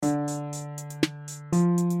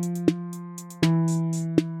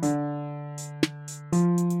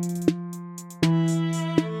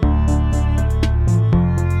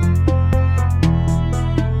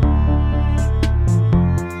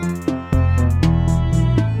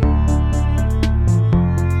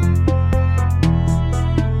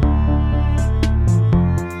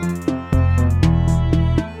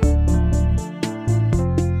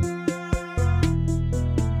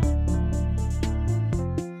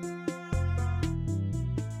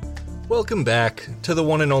Welcome back to the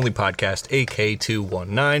one and only podcast,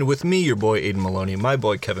 AK219, with me, your boy Aidan Maloney, and my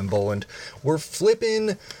boy Kevan Boland. We're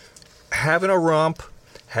flipping, having a romp,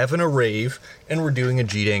 having a rave, and we're doing a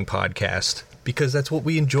G-Dang podcast, because that's what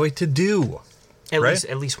we enjoy to do. At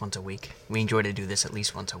least once a week. We enjoy to do this at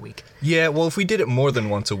least once a week. Yeah, well, if we did it more than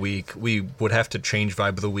once a week, we would have to change Vibe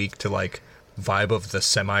of the Week to, like, Vibe of the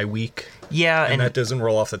Semi-Week. Yeah, and that doesn't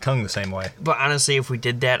roll off the tongue the same way. But honestly, if we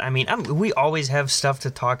did that, I mean, we always have stuff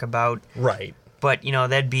to talk about. Right. But, you know,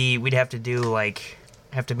 we'd have to do, like,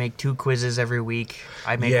 have to make 2 quizzes every week.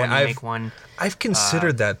 I make one, you make one. I've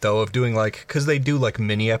considered that, though, of doing, like, because they do, like,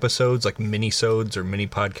 mini episodes, like minisodes or mini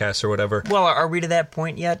podcasts or whatever. Well, are we to that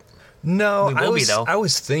point yet? No, we will be, though. I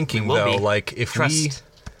was thinking, though, like, if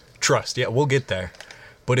Trust, yeah, we'll get there.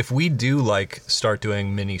 But if we do, like, start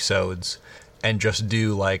doing minisodes and just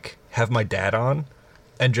do, like, have my dad on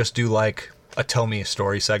and just do, like, a Tell Me a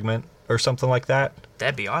Story segment or something like that.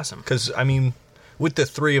 That'd be awesome. Because, I mean, with the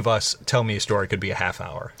 3 of us, Tell Me a Story could be a half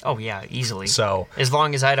hour. Oh, yeah, easily. So, as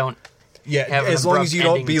long as I don't have as long as you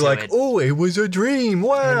don't be like, oh, it was a dream,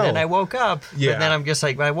 wow. And then I woke up. Yeah. But then I'm just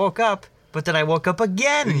like, I woke up, but then I woke up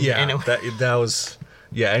again. Yeah, and that was...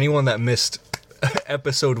 Yeah, anyone that missed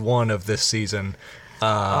episode 1 of this season...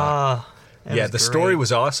 the story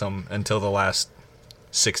was awesome until the last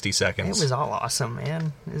 60 seconds. It was all awesome,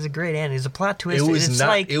 man. It was a great end. It was a plot twist.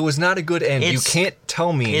 It was not a good end. You can't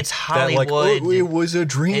tell me it's Hollywood. That, like, oh, it was a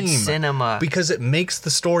dream. It's cinema. Because it makes the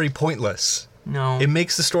story pointless. No. It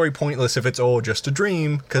makes the story pointless if it's, just a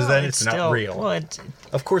dream, because then it's not real. Well,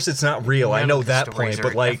 of course it's not real. I know that point,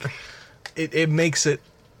 but, like, it makes it...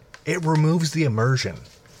 It removes the immersion.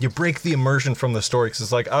 You break the immersion from the story, because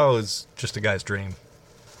it's like, it's just a guy's dream.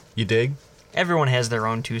 You dig? Everyone has their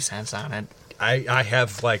own 2 cents on it. I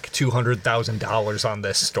have like $200,000 on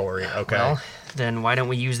this story, okay? Well, then why don't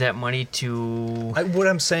we use that money to... what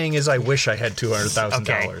I'm saying is I wish I had $200,000.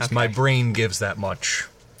 Okay. My brain gives that much.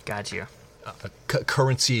 Got you.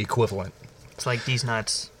 Currency equivalent. It's like D's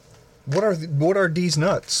nuts. What are D's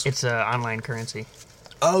nuts? It's an online currency.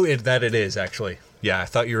 Oh, it is, actually. Yeah, I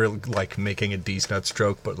thought you were like making a D's nuts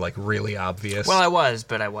joke, but like really obvious. Well, I was,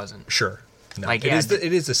 but I wasn't. Sure. No, like, it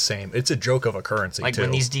is the same. It's a joke of a currency, like too.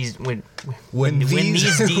 When these D's nuts.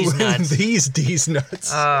 These D's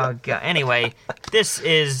nuts. Oh, God. Anyway, this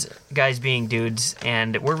is Guys Being Dudes,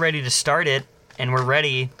 and we're ready to start it, and we're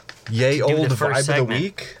ready Yay, to do old the first Vibe segment. of the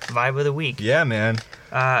Week? Vibe of the Week. Yeah, man.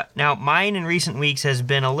 Now, mine in recent weeks has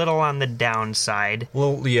been a little on the downside. A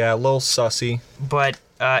little sussy. But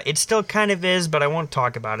it still kind of is, but I won't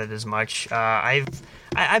talk about it as much. I've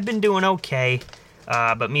been doing okay.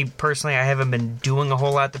 But me personally, I haven't been doing a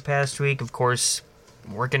whole lot the past week. Of course,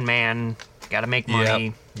 working man, got to make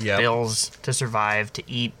money, bills to survive, to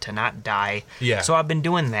eat, to not die. Yeah. So I've been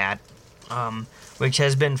doing that, which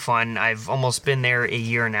has been fun. I've almost been there a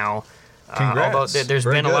year now. Congrats. Although there's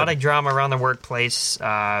Very been good. a lot of drama around the workplace.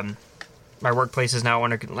 My workplace is now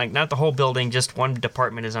under, like, not the whole building, just one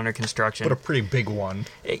department is under construction. But a pretty big one.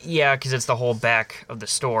 Yeah, because it's the whole back of the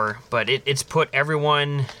store. But it's put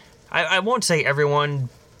everyone... I won't say everyone,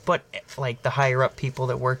 but like the higher up people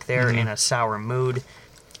that work there in a sour mood.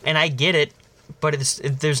 And I get it, but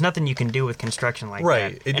there's nothing you can do with construction like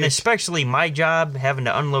that. And especially my job, having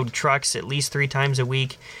to unload trucks at least 3 times a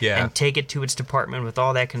week and take it to its department with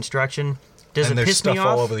all that construction. Does it piss me off? And there's stuff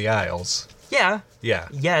all over the aisles. Yeah. Yeah.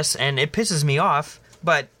 Yes, and it pisses me off,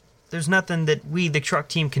 but there's nothing that we, the truck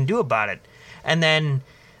team, can do about it. And then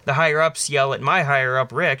the higher ups yell at my higher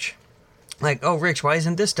up, Rich. Like, oh, Rich, why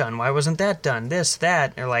isn't this done? Why wasn't that done? This,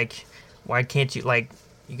 that. Or like, why can't you, like,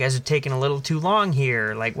 you guys are taking a little too long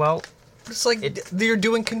here. Like, well... It's like, you're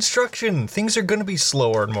doing construction. Things are going to be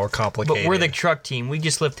slower and more complicated. But we're the truck team. We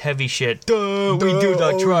just lift heavy shit. We do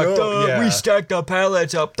the truck. Yeah. We stack the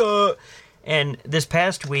pallets up. And this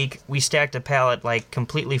past week, we stacked a pallet, like,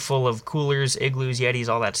 completely full of coolers, igloos, Yetis,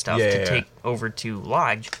 all that stuff to take over to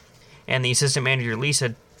Lodge. And the assistant manager,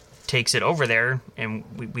 Lisa, takes it over there, and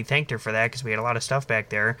we thanked her for that because we had a lot of stuff back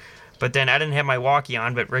there. But then I didn't have my walkie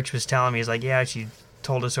on, but Rich was telling me, he's like, yeah, she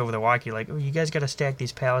told us over the walkie, like, oh, you guys got to stack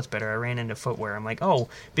these pallets better. I ran into footwear. I'm like, oh,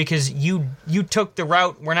 because you took the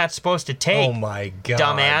route we're not supposed to take. Oh my God.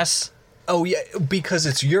 Dumbass. Oh, yeah, because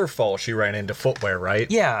it's your fault she ran into footwear, right?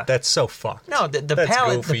 Yeah. That's so fucked. No, the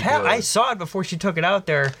pallet, I saw it before she took it out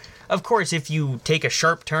there. Of course, if you take a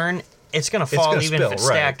sharp turn, it's going to fall even if it's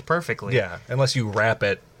stacked perfectly. Yeah, unless you wrap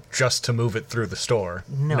it just to move it through the store.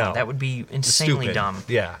 No, that would be insanely Stupid. dumb.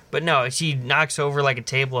 Yeah. But no, she knocks over like a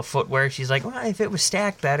table of footwear. She's like, well, if it was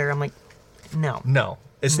stacked better. I'm like, no. No.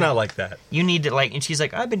 It's not like that. You need to, like, and she's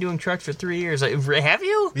like, I've been doing trucks for 3 years. Like, have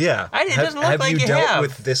you? Yeah. It doesn't look like you have. Have you dealt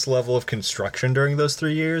with this level of construction during those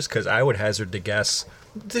 3 years? Because I would hazard to guess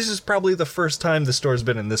this is probably the first time the store's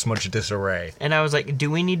been in this much disarray. And I was like,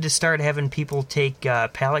 do we need to start having people take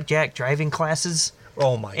pallet jack driving classes?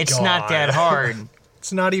 Oh, my God. It's not that hard.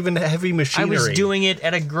 It's not even heavy machinery. I was doing it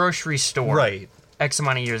at a grocery store. Right. X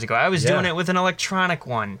amount of years ago. I was doing it with an electronic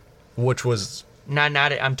one. Which was... Not.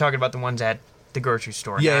 I'm talking about the ones at the grocery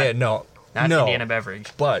store. No. Not Indiana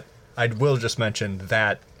Beverage. But I will just mention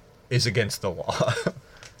that is against the law.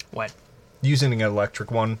 What? Using an electric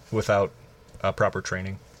one without proper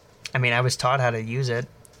training. I mean, I was taught how to use it.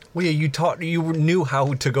 Well, yeah, you knew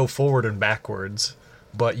how to go forward and backwards,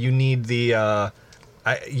 but you need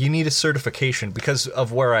you need a certification. Because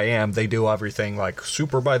of where I am, they do everything like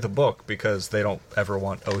super by the book because they don't ever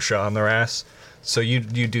want OSHA on their ass. So you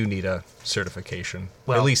do need a certification,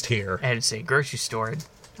 at least here. I had to say, grocery store,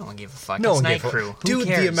 no one gave a fuck. No it's one night gave a crew. Dude,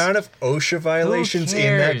 the amount of OSHA violations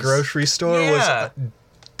in that grocery store was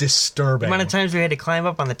disturbing. The amount of times we had to climb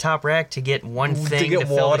up on the top rack to get one thing to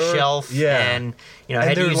fill the shelf. Yeah. And, I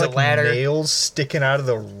had to use a ladder. Nails sticking out of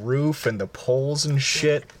the roof and the poles and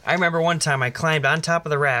shit. I remember one time I climbed on top of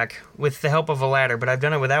the rack with the help of a ladder, but I've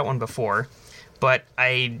done it with that one before. But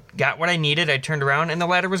I got what I needed, I turned around, and the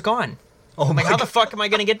ladder was gone. I'm like, how the fuck am I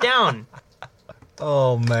going to get down?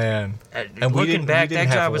 Oh, man. And looking back, that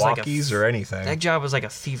job was like or anything. That job was like a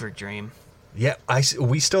fever dream. Yeah,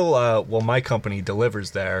 we still, my company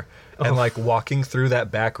delivers there. And, walking through that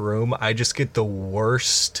back room, I just get the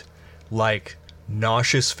worst,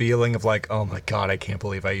 nauseous feeling of, oh, my God, I can't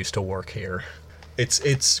believe I used to work here.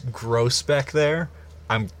 It's gross back there.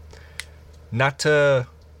 I'm not to...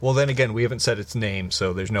 Well, then again, we haven't said its name,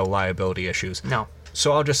 so there's no liability issues. No.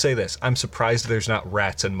 So I'll just say this. I'm surprised there's not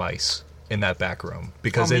rats and mice in that back room.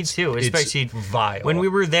 Because me too, especially it's vile. When we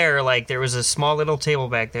were there, there was a small little table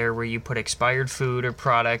back there where you put expired food or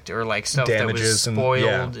product or, stuff Damages that was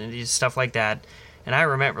spoiled and stuff like that. And I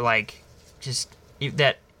remember,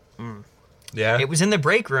 that... Yeah? It was in the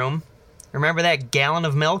break room. Remember that gallon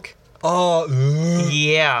of milk? Oh,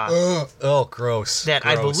 yeah. Oh, gross. That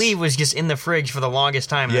gross. I believe was just in the fridge for the longest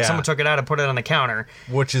time. And then someone took it out and put it on the counter.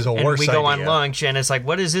 Which is a worse idea. And we go on lunch, and it's like,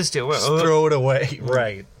 what does this do? Just throw it away.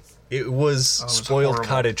 Right. It was spoiled horrible.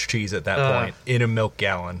 Cottage cheese at that point in a milk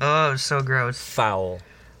gallon. Oh, it was so gross. Foul.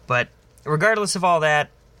 But regardless of all that,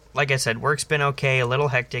 like I said, work's been okay. A little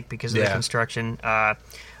hectic because of the construction.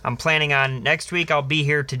 I'm planning on next week I'll be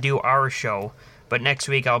here to do our show. But next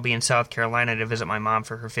week, I'll be in South Carolina to visit my mom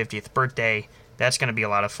for her 50th birthday. That's going to be a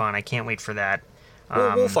lot of fun. I can't wait for that.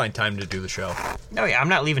 We'll find time to do the show. Oh, yeah. I'm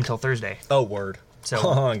not leaving till Thursday. Oh, word. So,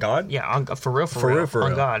 on God? Yeah, for real.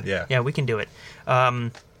 On God. Yeah, we can do it.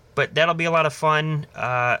 But that'll be a lot of fun.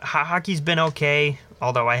 Hockey's been okay,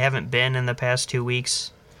 although I haven't been in the past 2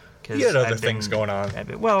 weeks. You had other things going on.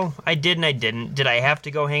 Well, I did and I didn't. Did I have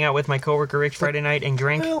to go hang out with my coworker Rich Friday night and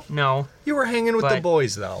drink? Well, no. You were hanging with the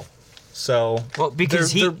boys, though. So,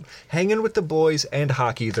 because they're hanging with the boys and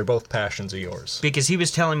hockey, they're both passions of yours. Because he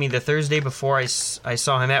was telling me the Thursday before I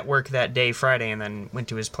saw him at work that day, Friday, and then went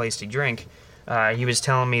to his place to drink, he was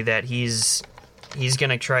telling me that he's going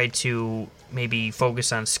to try to maybe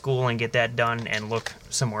focus on school and get that done and look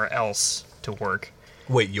somewhere else to work.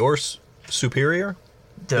 Wait, your superior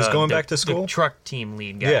is going back to school? The truck team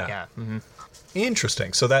lead guy, yeah. Mm-hmm.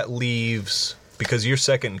 Interesting. So that leaves, because you're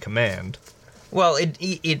second in command... Well,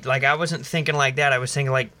 it I wasn't thinking like that. I was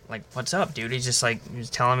thinking like what's up, dude? He's just he was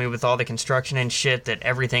telling me with all the construction and shit that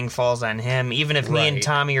everything falls on him. Even if me and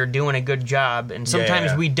Tommy are doing a good job, and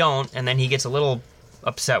sometimes we don't, and then he gets a little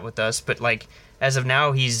upset with us. But as of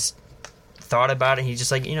now, he's thought about it. He's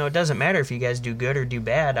just it doesn't matter if you guys do good or do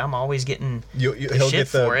bad. I'm always getting shit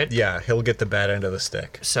for it. Yeah, he'll get the bad end of the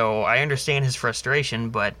stick. So I understand his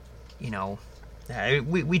frustration, but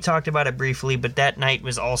we talked about it briefly, but that night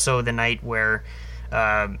was also the night where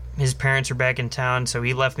his parents were back in town, so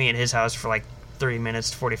he left me at his house for 30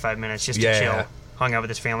 minutes to 45 minutes just to chill, hung out with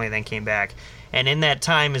his family, and then came back. And in that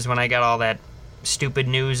time is when I got all that stupid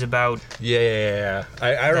news about I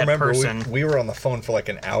remember we were on the phone for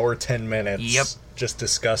an hour, 10 minutes just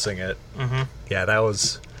discussing it. Mm-hmm. Yeah, that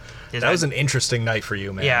was an interesting night for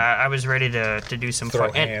you, man. Yeah, I was ready to do some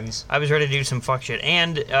throw hands. I was ready to do some fuck shit.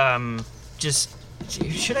 And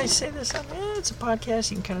should I say this? It's a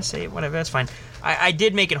podcast. You can kind of say it, whatever. That's fine. I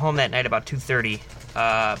did make it home that night about 2:30.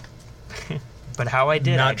 But how I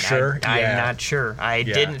did, I'm not sure. I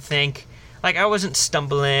didn't think. I wasn't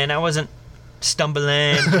stumbling. I wasn't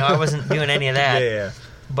doing any of that. Yeah.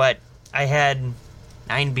 But I had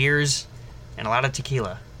 9 beers and a lot of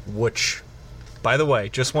tequila. Which, by the way,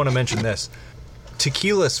 just want to mention this.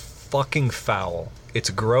 tequila's fucking foul.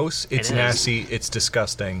 It's gross, it's nasty, it's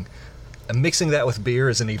disgusting. And mixing that with beer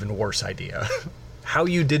is an even worse idea. How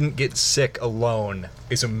you didn't get sick alone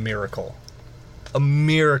is a miracle. A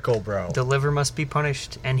miracle, bro. The liver must be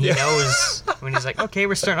punished, and he knows when he's like, okay,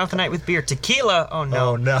 we're starting off the night with beer. Tequila! Oh, no.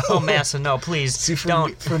 Oh, no. Oh, massa, no, please, See,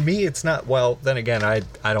 don't. For me, it's not... Well, then again,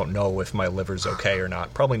 I don't know if my liver's okay or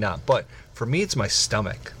not. Probably not. But for me, it's my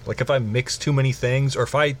stomach. Like, if I mix too many things, or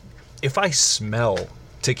if I smell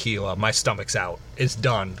tequila, my stomach's out. It's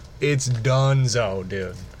done. It's donezo,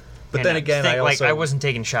 dude. But And then again, I also... Like, I wasn't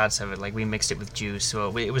taking shots of it. Like, we mixed it with juice,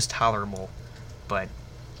 so it was tolerable. But...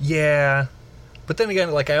 Yeah... But then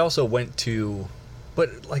again, like, I also went to...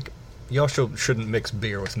 But, like, you also shouldn't mix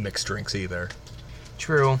beer with mixed drinks either.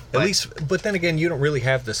 True. At least... But then again, you don't really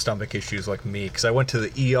have the stomach issues like me, because I went to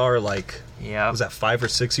the ER, like... Yeah. Was that 5 or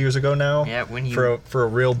 6 years ago now? Yeah, when you... For a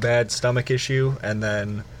real bad stomach issue, and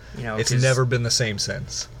then... You know, it's never been the same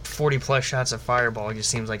since. 40-plus shots of Fireball just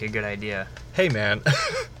seems like a good idea. Hey, man.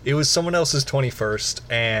 It was someone else's 21st,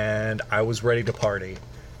 and I was ready to party.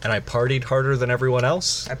 And I partied harder than everyone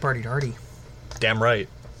else. I partied hardy. Damn right.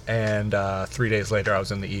 And 3 days later, I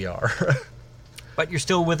was in the ER. But you're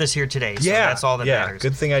still with us here today, so yeah, that's all that matters.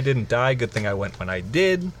 Good thing I didn't die. Good thing I went when I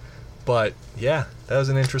did. But yeah, that was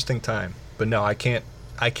an interesting time. But no, I can't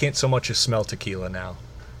so much as smell tequila now.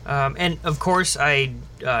 And of course,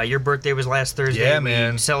 your birthday was last Thursday. Yeah,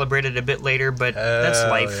 man. We celebrated a bit later, but that's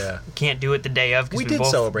life. Yeah. Can't do it the day of. We did both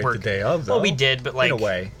celebrate worked. the day of, though. Well, we did, but like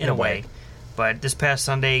in a way. But this past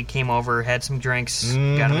Sunday, came over, had some drinks,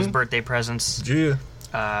 got him his birthday presents. Yeah.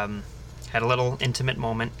 Had a little intimate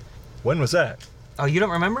moment. When was that? Oh, you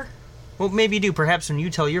don't remember? Well, maybe you do. Perhaps when you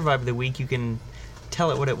tell your vibe of the week, you can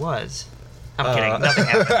tell it what it was. I'm kidding. Nothing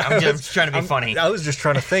happened. I'm just trying to be funny. I was just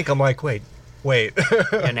trying to think. I'm like, wait.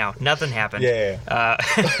 Yeah, no, nothing happened. Yeah.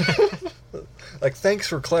 Like, thanks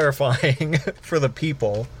for clarifying for the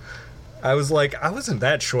people. I was like, I wasn't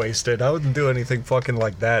that wasted. I wouldn't do anything fucking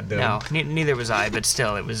like that, dude. No, neither was I, but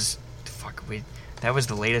still, it was... that was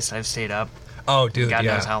the latest I've stayed up. Oh, dude, God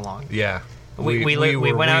knows how long. Yeah. We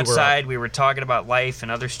went outside, we were talking about life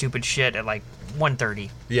and other stupid shit at like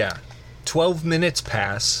 1:30. Yeah. 12 minutes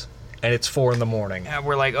pass, and it's 4 in the morning. And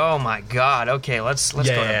we're like, oh my god, okay, let's go to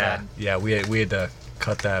bed. Yeah, we had to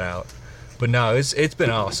cut that out. But no, it's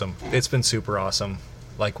been awesome. It's been super awesome.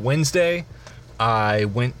 Like, Wednesday... I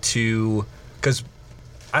went to, because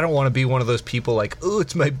I don't want to be one of those people like, oh,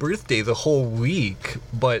 it's my birthday the whole week,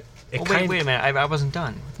 but it wait a minute, I wasn't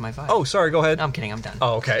done with my vibe. Oh, sorry, go ahead. No, I'm kidding, I'm done.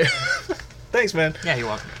 Oh, okay. Thanks, man. Yeah, you're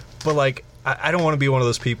welcome. But, like, I don't want to be one of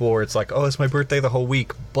those people where it's like, oh, it's my birthday the whole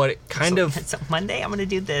week, but it kind of... So Monday, I'm going to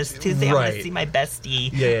do this. Tuesday, I'm going to see my bestie.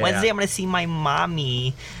 Yeah. Wednesday, I'm going to see my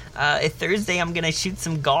mommy. Thursday, I'm going to shoot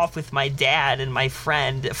some golf with my dad and my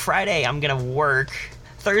friend. Friday, I'm going to work.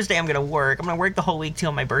 Thursday, I'm going to work. I'm going to work the whole week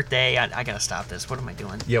till my birthday. I got to stop this. What am I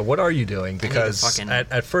doing? Yeah, what are you doing? Because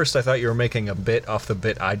at first I thought you were making a bit off the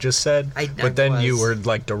bit I just said, but then you were,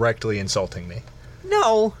 like, directly insulting me.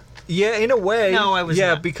 No. Yeah, in a way. No, I was not.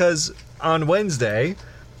 Yeah, because on Wednesday,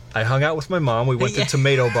 I hung out with my mom. We went to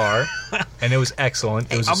Tomato Bar, and it was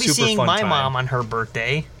excellent. It was a super fun time. I'll be seeing my mom on her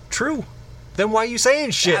birthday. True. Then why are you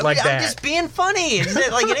saying shit like that? I'm just being funny.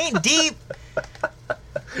 It ain't deep.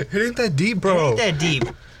 It ain't that deep, bro. It ain't that deep.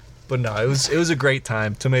 But no, it was a great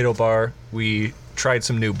time. Tomato Bar. We tried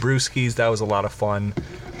some new brewskis. That was a lot of fun.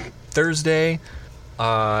 Thursday,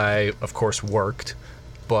 I, of course, worked.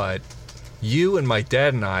 But you and my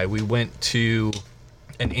dad and I, we went to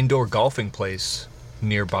an indoor golfing place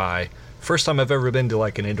nearby. First time I've ever been to,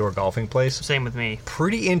 like, an indoor golfing place. Same with me.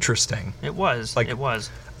 Pretty interesting. It was. It was.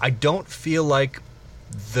 I don't feel like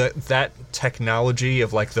that technology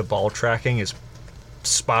of, like, the ball tracking is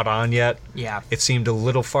spot on yet. Yeah. It seemed a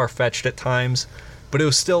little far-fetched at times, but it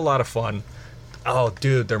was still a lot of fun. Oh,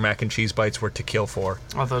 dude, their mac and cheese bites were to kill for.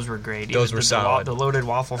 Oh, those were great. Those were solid. The loaded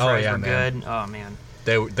waffle fries were good. Oh, man.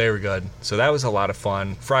 They were good. So that was a lot of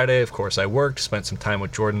fun. Friday, of course, I worked, spent some time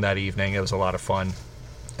with Jordan that evening. It was a lot of fun.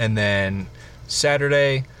 And then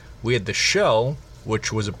Saturday, we had the show,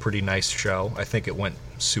 which was a pretty nice show. I think it went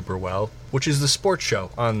super well, which is the sports show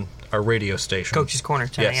on our radio station. Coach's Corner,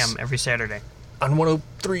 10 a.m. every Saturday. On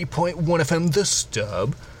 103.1 FM, The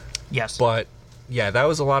Stub. Yes. But, yeah, that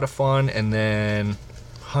was a lot of fun. And then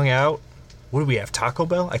hung out. What did we have, Taco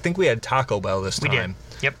Bell? I think we had Taco Bell this time. We did,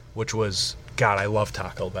 yep. Which was, God, I love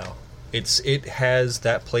Taco Bell. It has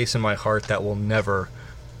that place in my heart that will never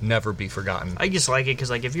be forgotten. I just like it because,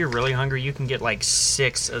 like, if you're really hungry, you can get, like,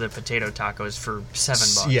 6 of the potato tacos for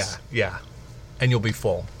 $7. Yeah. And you'll be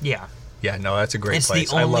full. Yeah. Yeah, no, that's a great it's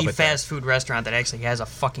place. The I only love it fast food restaurant that actually has a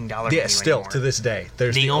fucking dollar menu still, anymore. to this day.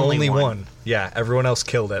 There's the only one. Yeah, everyone else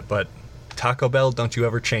killed it, but Taco Bell, don't you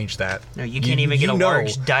ever change that. No, you can't even get a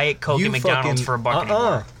large Diet Coke at McDonald's for $1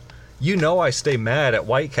 anymore. You know I stay mad at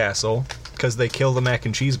White Castle because they kill the mac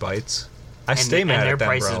and cheese bites. I stay mad at them, and their bro.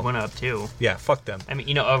 prices went up, too. Yeah, fuck them. I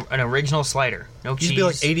mean, an original slider, no cheese. Used to be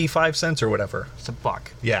like 85 cents or whatever. It's $1.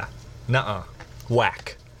 Yeah. Nuh-uh.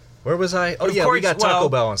 Whack. Where was I? Oh, of yeah, course, we got Taco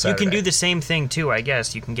Bell on Saturday. You can do the same thing, too, I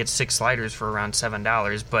guess. You can get 6 sliders for around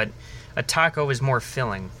 $7, but a taco is more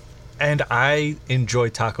filling. And I enjoy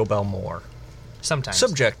Taco Bell more. Sometimes.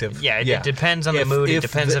 Subjective. Yeah, it depends on the mood. It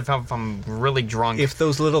depends if I'm really drunk. If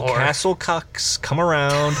those little castle cucks come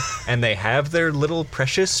around and they have their little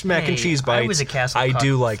precious mac and cheese bites, I was a castle I cuck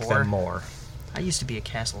do like before. them more. I used to be a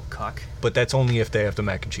castle cuck. But that's only if they have the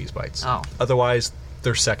mac and cheese bites. Oh. Otherwise,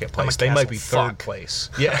 they're second place. They might be third place.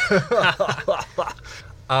 Yeah.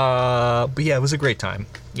 But yeah, it was a great time.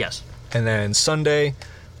 Yes. And then Sunday,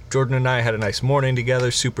 Jordan and I had a nice morning together,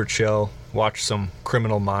 super chill. Watched some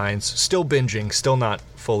Criminal Minds. Still binging, still not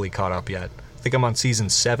fully caught up yet. I think I'm on season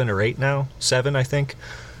 7 or 8 now. 7, I think.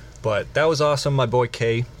 But that was awesome. My boy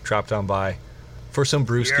Kay dropped on by for some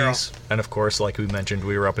brewskis. Yeah. And of course, like we mentioned,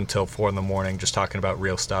 we were up until 4 in the morning just talking about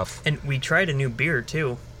real stuff. And we tried a new beer,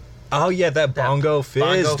 too. Oh, yeah, that Bongo Fizz,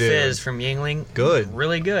 Bongo dude. Fizz from Yingling. Good.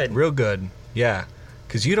 Really good. Real good, yeah.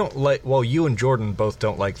 Because you don't like, well, you and Jordan both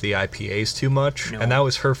don't like the IPAs too much. No. And that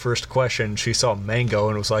was her first question. She saw mango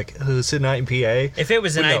and was like, oh, is it an IPA? If it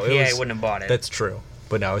was an IPA, I wouldn't have bought it. That's true.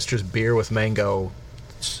 But no, it's just beer with mango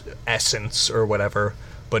essence or whatever.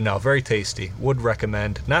 But no, very tasty. Would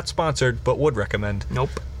recommend. Not sponsored, but would recommend. Nope.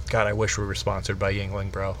 God, I wish we were sponsored by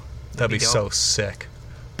Yingling, bro. That'd be so sick.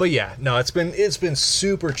 But yeah, no, it's been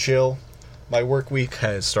super chill. My work week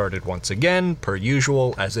has started once again, per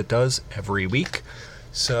usual, as it does every week.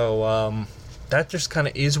 So, that just kind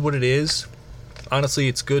of is what it is. Honestly,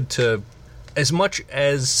 it's good to, as much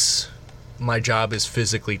as my job is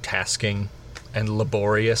physically tasking and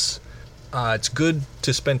laborious, it's good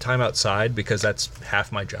to spend time outside because that's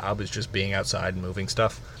half my job is just being outside and moving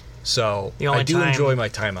stuff. So, I do enjoy my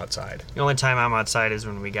time outside. The only time I'm outside is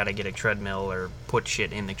when we got to get a treadmill or put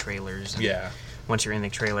shit in the trailers. Yeah. Once you're in the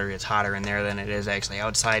trailer, it's hotter in there than it is actually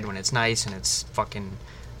outside when it's nice and it's fucking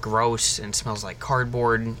gross and smells like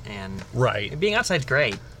cardboard. And right. Being outside's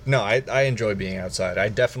great. No, I enjoy being outside. I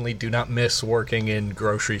definitely do not miss working in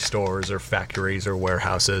grocery stores or factories or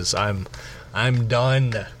warehouses. I'm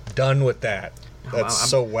done with that. That's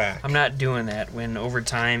so whack. I'm not doing that when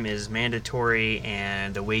overtime is mandatory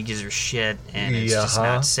and the wages are shit and it's just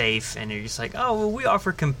not safe and you're just like, oh, well, we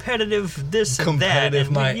offer competitive this and that.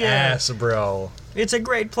 Competitive my ass, bro. It's a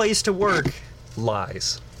great place to work.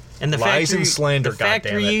 Lies. And the Lies factory, and slander, the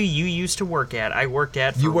factory you used to work at, I worked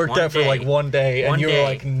at for You worked at for like one day and you were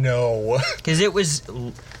like, no. Because it was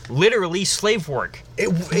literally slave work. It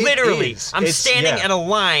literally. Is. I'm standing at a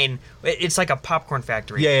line. It's like a popcorn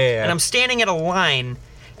factory. Yeah. And I'm standing at a line,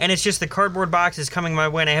 and it's just the cardboard boxes coming my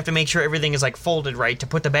way, and I have to make sure everything is like folded right to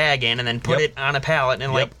put the bag in and then put it on a pallet.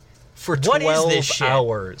 And like, for 12 what is this shit?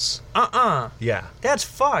 hours. Yeah. That's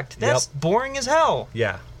fucked. That's boring as hell.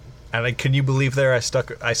 Yeah. And can you believe I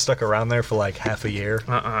stuck around there for like half a year?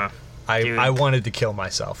 I wanted to kill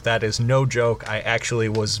myself. That is no joke. I actually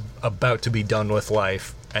was about to be done with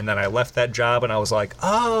life. And then I left that job and I was like,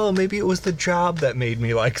 oh, maybe it was the job that made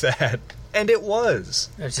me like that. And it was.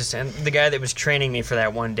 It's just, and the guy that was training me for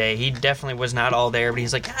that one day, he definitely was not all there, but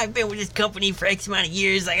he's like, I've been with this company for X amount of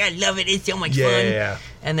years. Like, I love it. It's so much fun. Yeah.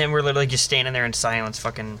 And then we're literally just standing there in silence,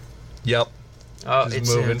 fucking. Yep. Oh, just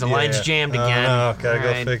it's moving. The line's jammed again. Oh, gotta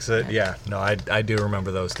go fix it. Yeah. No, I do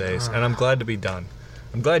remember those days. And I'm glad to be done.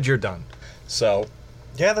 I'm glad you're done. So,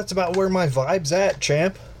 yeah, that's about where my vibe's at,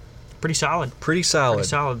 champ. Pretty solid. Pretty solid. Pretty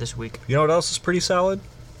solid this week. You know what else is pretty solid?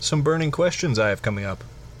 Some burning questions I have coming up.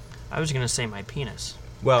 I was going to say my penis.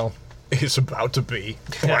 Well, it's about to be.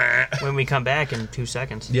 When we come back in 2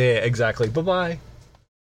 seconds. Yeah, exactly. Bye-bye.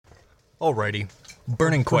 Alrighty.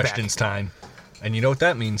 Burning questions time. And you know what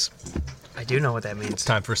that means? I do know what that means. It's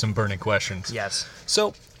time for some burning questions. Yes.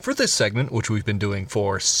 So, for this segment, which we've been doing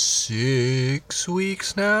for 6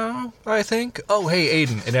 weeks now, I think. Oh, hey,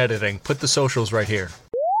 Aidan, in editing, put the socials right here.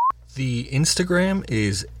 The Instagram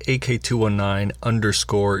is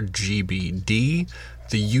AK219_GBD.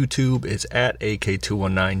 The YouTube is at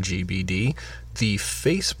AK219GBD. The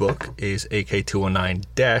Facebook is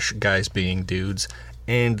AK219-GuysBeingDudes.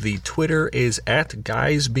 And the Twitter is at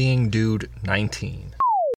GuysBeingDude19.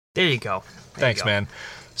 There you go. Thanks, man.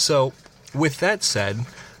 So, with that said,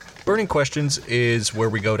 Burning Questions is where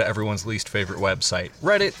we go to everyone's least favorite website,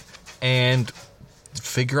 Reddit, and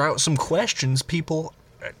figure out some questions people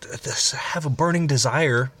have a burning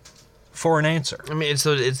desire for an answer. I mean,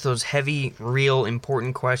 it's those heavy, real,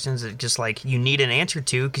 important questions that just like you need an answer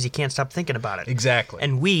to because you can't stop thinking about it. Exactly.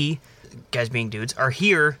 And we, guys being dudes, are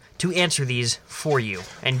here to answer these for you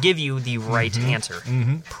and give you the right answer.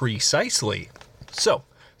 Precisely. So,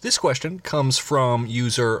 this question comes from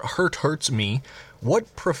user Hurts Me.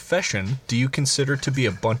 What profession do you consider to be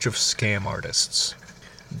a bunch of scam artists?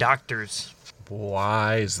 Doctors.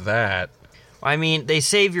 Why is that? I mean, they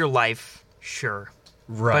save your life, sure.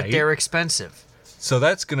 Right. But they're expensive. So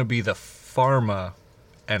that's going to be the pharma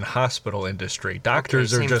and hospital industry.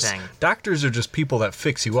 Doctors are just people that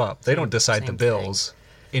fix you up. They don't decide the bills.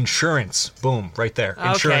 Insurance, boom, right there.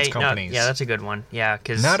 Insurance companies. Yeah, that's a good one. Yeah,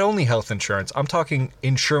 because not only health insurance, I'm talking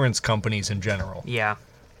insurance companies in general. Yeah.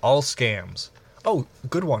 All scams. Oh,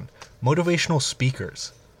 good one. Motivational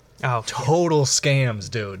speakers. Oh, total scams,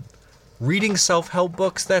 dude. Reading self-help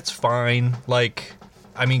books, that's fine. Like,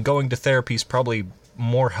 I mean, going to therapy is probably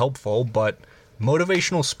more helpful, but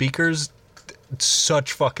motivational speakers,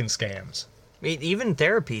 such fucking scams. Even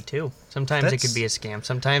therapy, too. Sometimes it could be a scam.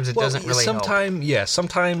 Sometimes it doesn't really help. Yeah,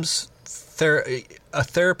 sometimes a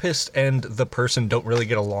therapist and the person don't really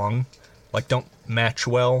get along, like don't match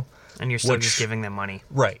well. And you're still just giving them money.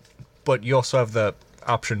 Right. But you also have the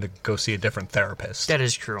option to go see a different therapist. That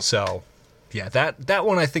is true. So, yeah, that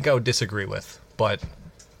one I think I would disagree with. But,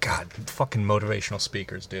 God, fucking motivational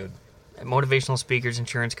speakers, dude. Motivational speakers,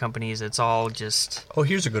 insurance companies, it's all just... Oh,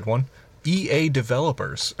 here's a good one. EA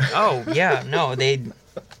developers. Oh, yeah, no, they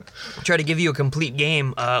try to give you a complete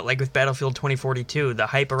game, like with Battlefield 2042. The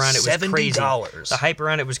hype around it was crazy. $70. The hype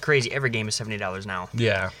around it was crazy. Every game is $70 now.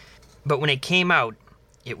 Yeah. But when it came out,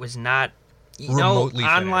 it was not... remotely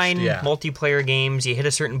online finished, multiplayer games, you hit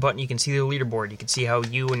a certain button, you can see the leaderboard. You can see how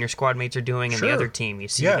you and your squad mates are doing and the other team. You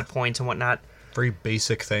see the points and whatnot. Very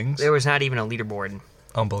basic things. There was not even a leaderboard.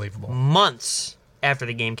 Unbelievable. Months after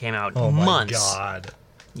the game came out. Oh, months. my God.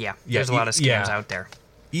 Yeah, there's a lot of scams out there.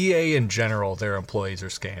 EA in general, their employees are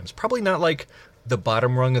scams. Probably not like the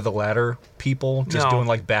bottom rung of the ladder people just doing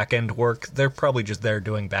like back-end work. They're probably just there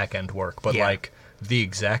doing back-end work. But like the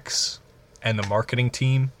execs and the marketing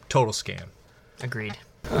team, total scam. Agreed.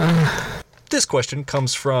 This question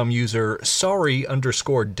comes from user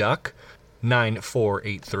sorry_duck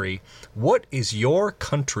 9483. What is your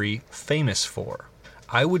country famous for?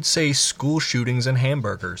 I would say school shootings and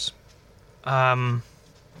hamburgers.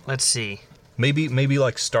 Let's see. Maybe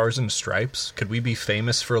like Stars and Stripes. Could we be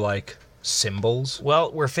famous for like symbols?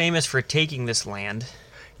 Well, we're famous for taking this land.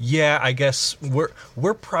 Yeah, I guess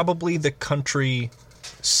we're probably the country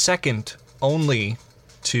second only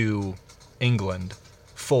to England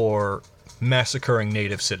for massacring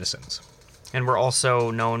native citizens. And we're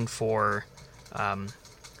also known for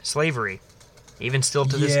slavery, even still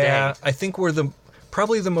to this day. Yeah, I think we're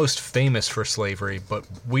probably the most famous for slavery, but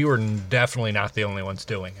we were definitely not the only ones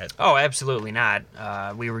doing it. Oh, absolutely not.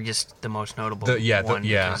 We were just the most notable one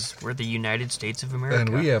because we're the United States of America. And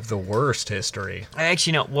we have the worst history. I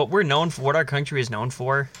actually know what we're known for, what our country is known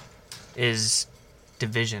for is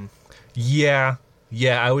division. Yeah,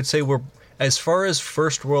 I would say as far as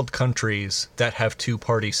first world countries that have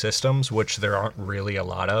two-party systems, which there aren't really a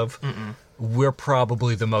lot of, we're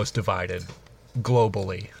probably the most divided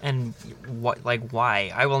globally. And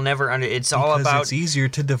why? I will never it's all about... Because it's easier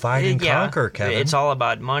to divide and conquer, Kevin. It's all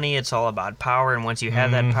about money, it's all about power, and once you have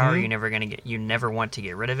that power, you never want to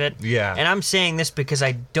get rid of it. Yeah. And I'm saying this because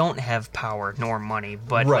I don't have power nor money,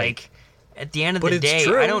 but at the end of the day,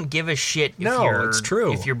 I don't give a shit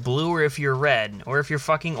if you're blue or if you're red or if you're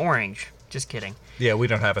fucking orange. Just kidding. Yeah, we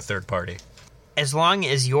don't have a third party. As long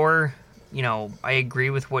as you're, I agree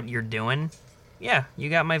with what you're doing, yeah, you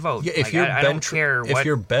got my vote. Yeah, if I don't care if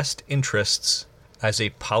your best interests as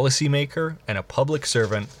a policymaker and a public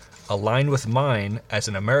servant align with mine as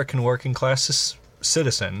an American working class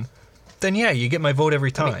citizen, then yeah, you get my vote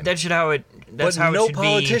every time. I mean, that's how no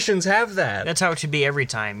politicians have that. That's how it should be every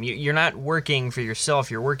time. You're not working for yourself,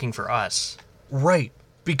 you're working for us. Right.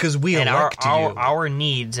 Because we elect you. Our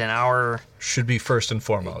needs and our... should be first and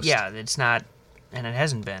foremost. Yeah, it's not... And it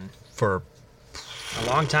hasn't been. For... a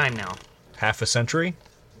long time now. Half a century?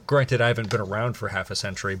 Granted, I haven't been around for half a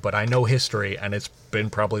century, but I know history, and it's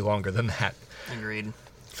been probably longer than that. Agreed.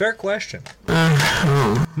 Fair question.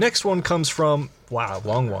 Next one comes from... Wow,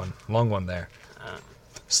 long one there.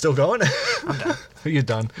 Still going? I'm done. Are you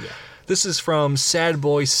done? Yeah. This is from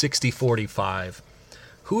Sadboy6045.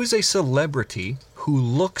 Who is a celebrity who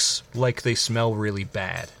looks like they smell really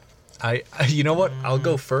bad? You know what? I'll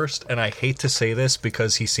go first, and I hate to say this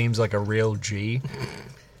because he seems like a real G.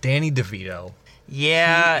 Danny DeVito.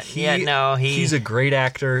 Yeah, he's a great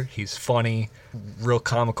actor. He's funny, real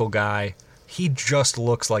comical guy. He just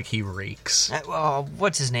looks like he reeks.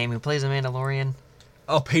 What's his name? Who plays the Mandalorian?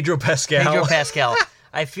 Oh, Pedro Pascal. Pedro Pascal.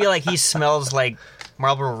 I feel like he smells like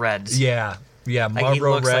Marlboro Reds. Yeah,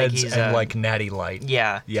 Marlboro Reds and like Natty Light.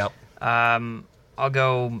 Yeah. Yep. I'll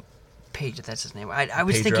go Pedro. That's his name. I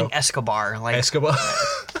was thinking Escobar. Escobar.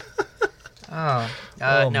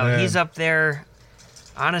 No, man. He's up there.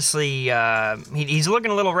 Honestly, he's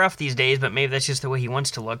looking a little rough these days, but maybe that's just the way he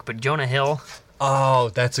wants to look. But Jonah Hill. Oh,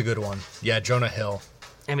 that's a good one. Yeah, Jonah Hill.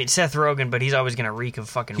 I mean, Seth Rogen, but he's always going to reek of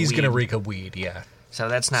fucking weed. He's going to reek of weed, yeah. So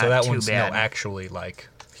that's not too bad. No, actually, like,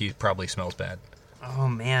 he probably smells bad. Oh,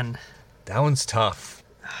 man. That one's tough.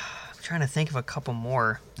 I'm trying to think of a couple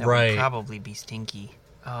more that would probably be stinky.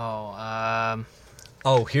 Oh,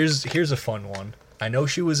 here's a fun one. I know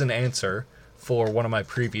she was an answer for one of my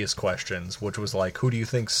previous questions, which was like, who do you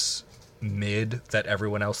think's mid that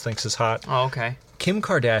everyone else thinks is hot? Oh, okay. Kim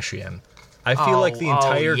Kardashian. I feel like the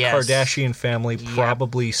entire Kardashian family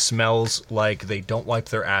probably smells like they don't wipe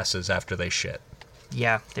their asses after they shit.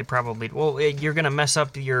 Yeah, they probably... Well, you're going to mess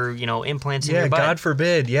up your, implants in your butt. Yeah, God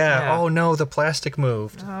forbid, yeah. Oh, no, the plastic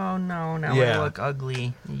moved. Oh, no, now I look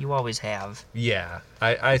ugly. You always have. Yeah,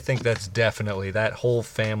 I think that's definitely... That whole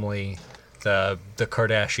family, the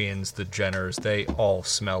Kardashians, the Jenners, they all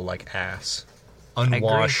smell like ass.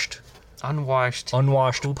 Unwashed,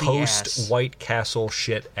 post-White Castle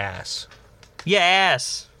shit ass.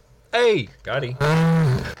 Yes. Hey, got he.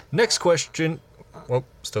 Next question. Well,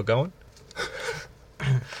 still going?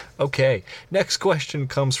 Okay. Next question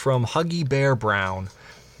comes from Huggy Bear Brown.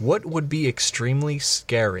 What would be extremely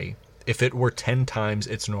scary if it were 10 times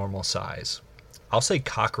its normal size? I'll say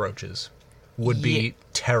cockroaches would be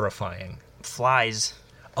terrifying. Flies.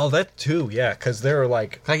 Oh, that too, yeah, because they're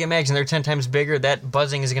like... I can imagine they're 10 times bigger. That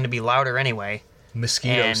buzzing is going to be louder anyway.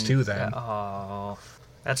 Mosquitoes too, then.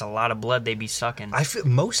 That's a lot of blood they'd be sucking.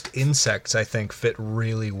 Most insects, I think, fit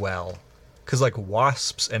really well. Because, like,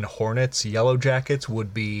 wasps and hornets, yellow jackets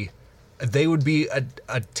would be... They would be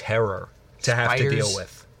a terror to have to deal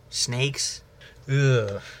with. Snakes.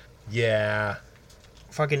 Ugh. Yeah.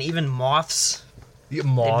 Fucking even moths.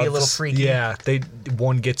 Moths. They'd be a little freaky. Yeah.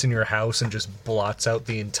 One gets in your house and just blots out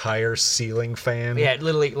the entire ceiling fan. Yeah,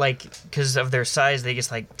 literally, like, because of their size, they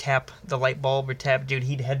just, like, tap the light bulb or tap... Dude,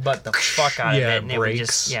 he'd headbutt the fuck out of it. And it would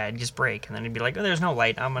it'd just break. And then it'd be like, oh, there's no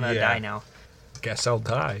light. I'm gonna die now. Guess I'll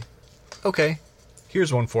die. Okay.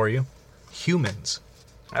 Here's one for you. Humans.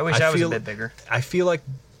 I wish I was a bit bigger. I feel like...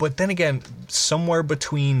 But then again, somewhere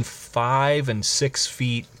between 5 and 6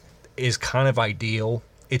 feet is kind of ideal,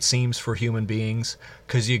 it seems, for human beings.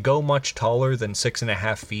 Because you go much taller than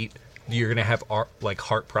 6.5 feet, you're going to have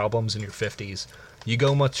heart problems in your 50s. You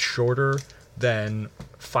go much shorter than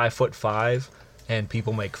 5'5", and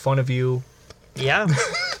people make fun of you. Yeah.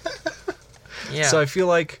 Yeah. So I feel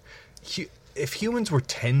like if humans were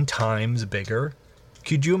 10 times bigger,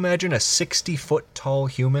 could you imagine a 60-foot tall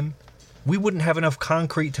human? We wouldn't have enough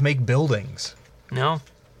concrete to make buildings. No.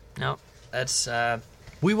 That's,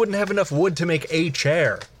 We wouldn't have enough wood to make a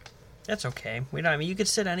chair. That's okay. You could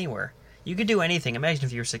sit anywhere. You could do anything. Imagine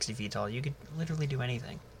if you were 60 feet tall. You could literally do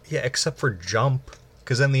anything. Yeah, except for jump.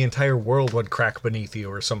 Because then the entire world would crack beneath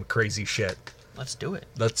you or some crazy shit. Let's do it.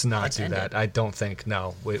 Let's do that. I don't think,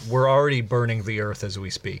 no. We're already burning the earth as we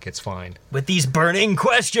speak. It's fine. With these burning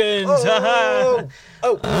questions!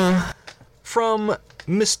 From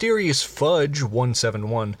Mysterious Fudge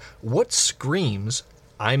 171, what screams,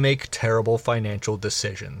 I make terrible financial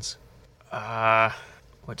decisions?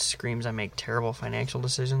 What screams, I make terrible financial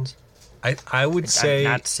decisions? I would say...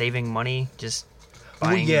 Not saving money, just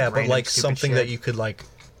buying but like something shit that you could like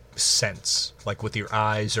sense, like with your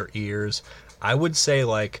eyes or ears. I would say,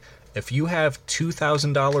 like, if you have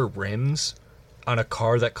 $2,000 rims on a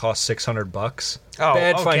car that costs $600,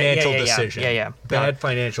 bad financial decision. Yeah. Bad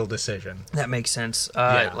financial decision. That makes sense.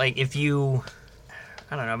 Like, if you...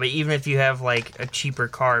 I don't know, but even if you have, like, a cheaper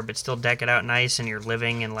car, but still deck it out nice and you're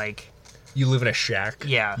living in, like... You live in a shack?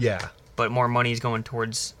 Yeah. Yeah. But more money's going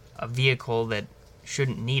towards a vehicle that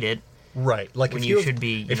shouldn't need it. Right. Like, when if you have, should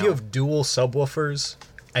be... If you have dual subwoofers...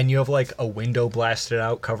 And you have, like, a window blasted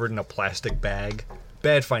out covered in a plastic bag.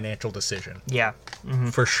 Bad financial decision. Yeah. Mm-hmm.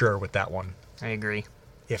 For sure with that one. I agree.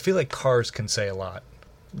 Yeah, I feel like cars can say a lot.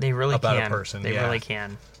 They really about can. A person. They really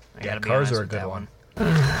can. Cars are a good one.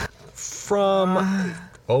 From...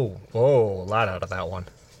 a lot out of that one.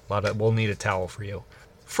 We'll need a towel for you.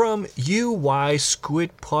 From UY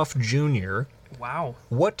Squid Puff Jr. Wow.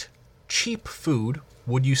 What cheap food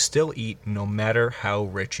would you still eat no matter how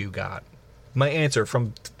rich you got? My answer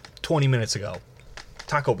from 20 minutes ago.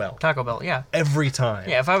 Taco Bell. Taco Bell, yeah. Every time.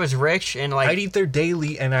 Yeah, if I was rich and like... I'd eat there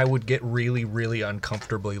daily, and I would get really, really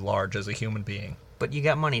uncomfortably large as a human being. But you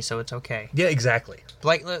got money, so it's okay. Yeah, exactly.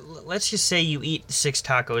 Like, let's just say you eat 6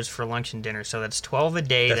 tacos for lunch and dinner, so that's 12 a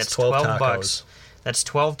day. That's 12 $12. tacos. That's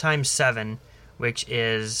 12 times 7, which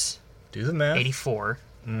is... Do the math. 84.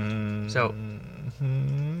 So,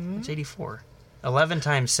 it's 84. 11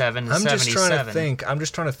 times 7 is 77. I'm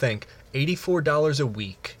just trying to think. $84 a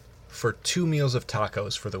week for 2 meals of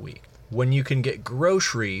tacos for the week. When you can get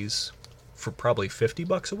groceries for probably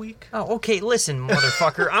 $50 a week. Oh, okay. Listen,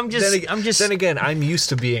 motherfucker. I'm just. Then again, I'm used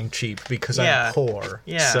to being cheap because I'm poor.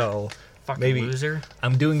 Yeah. So fucking maybe loser.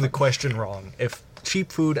 I'm doing the question wrong. If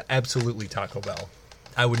cheap food, absolutely Taco Bell.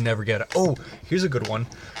 I would never get it. Oh, here's a good one.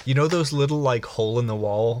 You know those little like hole in the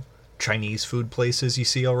wall Chinese food places you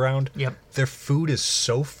see around? Yep. Their food is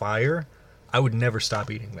so fire. I would never stop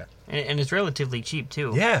eating that. And it's relatively cheap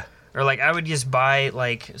too. Yeah. Or like I would just buy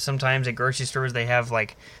like sometimes at grocery stores they have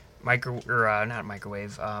like not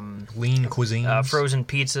microwave lean cuisine frozen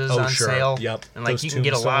pizzas on sale. Yep. And like those you can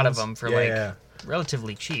get a lot of them for yeah.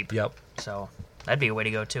 relatively cheap. Yep. So that'd be a way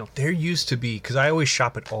to go too. There used to be, because I always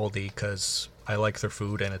shop at Aldi because I like their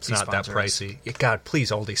food and it's Please not that sponsor us. pricey. God,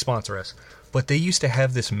 please Aldi, sponsor us. But they used to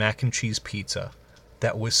have this mac and cheese pizza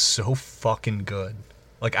that was so fucking good.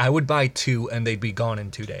 Like I would buy 2 and they'd be gone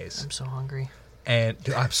in 2 days. I'm so hungry. And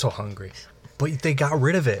dude, I'm so hungry. But they got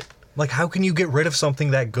rid of it. Like how can you get rid of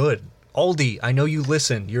something that good? Aldi, I know you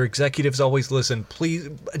listen. Your executives always listen. Please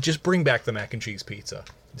just bring back the mac and cheese pizza.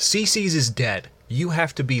 CC's is dead. You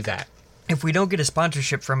have to be that. If we don't get a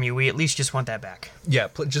sponsorship from you, we at least just want that back. Yeah,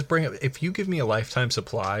 just bring it. If you give me a lifetime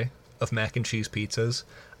supply of mac and cheese pizzas,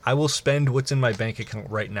 I will spend what's in my bank account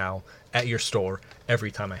right now at your store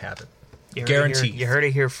every time I have it. Guaranteed. You heard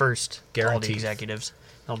it here first. Guaranteed. All the executives.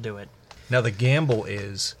 They'll do it. Now the gamble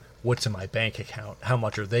is, what's in my bank account? How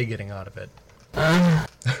much are they getting out of it?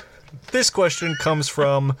 This question comes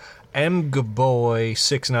from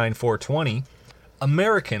mgboy69420.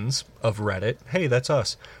 Americans of Reddit, hey, that's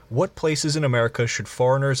us. What places in America should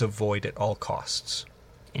foreigners avoid at all costs?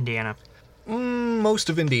 Indiana. Most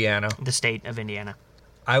of Indiana. The state of Indiana.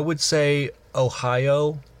 I would say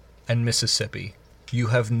Ohio and Mississippi. You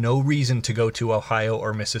have no reason to go to Ohio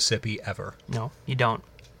or Mississippi ever. No, you don't.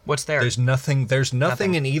 What's there? There's nothing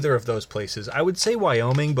in either of those places. I would say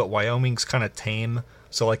Wyoming, but Wyoming's kind of tame.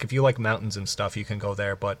 So like if you like mountains and stuff, you can go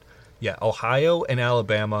there, but yeah, Ohio and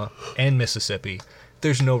Alabama and Mississippi,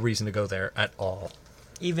 there's no reason to go there at all.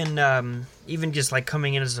 Even just like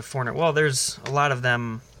coming in as a foreigner. Well, there's a lot of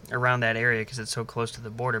them around that area because it's so close to the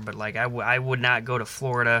border. But like, I would not go to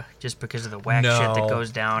Florida just because of the whack shit that goes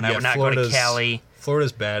down. I would not go to Cali.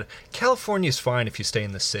 Florida's bad. California's fine if you stay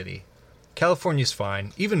in the city. California's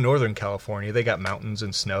fine. Even Northern California, they got mountains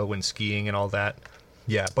and snow and skiing and all that.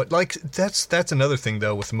 Yeah, but like that's another thing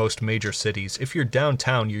though with most major cities. If you're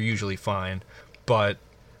downtown, you're usually fine. But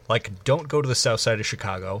like, don't go to the south side of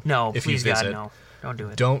Chicago. No, if please you visit. God, no. Don't do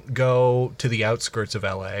it. Don't go to the outskirts of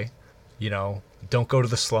LA. You know, don't go to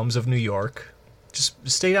the slums of New York. Just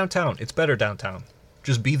stay downtown. It's better downtown.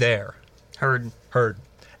 Just be there. Heard.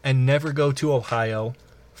 And never go to Ohio,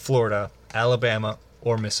 Florida, Alabama,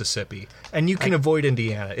 or Mississippi. And you can avoid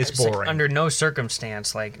Indiana. It's boring. Under no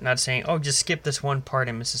circumstance, like, not saying, oh, just skip this one part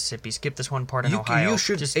in Mississippi, skip this one part in Ohio. You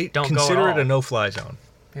should just don't consider go it a no-fly zone.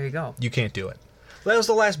 There you go. You can't do it. That was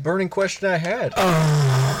the last burning question I had.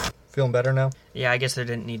 Feeling better now? Yeah, I guess there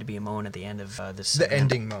didn't need to be a moan at the end of this. The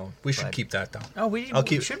ending moan. We should keep that though. Oh,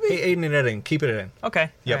 should we? Hey, Aidan and Aidan, keep it in. Okay.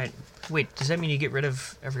 Yep. All right. Wait, does that mean you get rid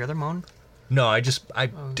of every other moan? No, I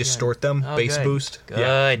distort them, bass good. boost. Good.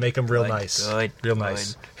 Yeah, make them real nice. Real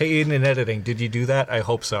nice. Hey, Aidan and editing, did you do that? I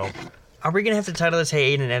hope so. Are we going to have to title this,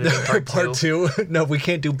 Hey, Aidan and editing part 2? Part 2? No, we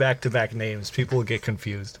can't do back-to-back names. People will get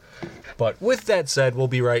confused. But with that said, we'll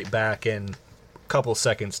be right back in a couple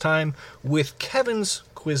seconds' time with Kevin's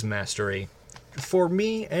quiz mastery for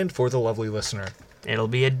me and for the lovely listener. It'll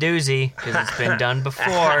be a doozy, because it's been done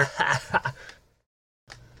before.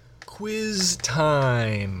 Quiz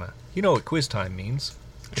time. You know what quiz time means.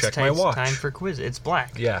 Check my watch. It's time for quiz. It's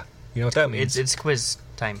black. Yeah. You know what that means. It's quiz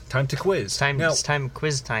time. Time to quiz. It's time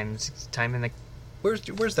quiz time. It's time in the...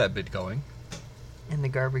 Where's that bit going? In the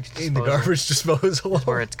garbage disposal. In the garbage disposal. That's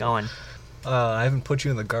where it's going. I haven't put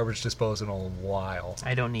you in the garbage disposal in a while.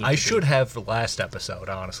 I don't need I should have last episode,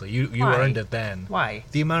 honestly. You earned it then. Why?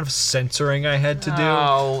 The amount of censoring I had to do.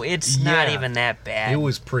 Oh, it's not even that bad. It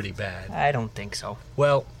was pretty bad. I don't think so.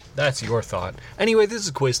 Well, that's your thought. Anyway, this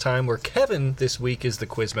is quiz time where Kevin this week is the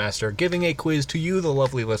quiz master, giving a quiz to you, the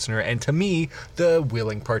lovely listener, and to me, the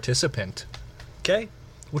willing participant. Okay?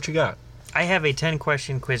 What you got? I have a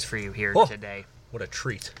 10-question quiz for you here today. What a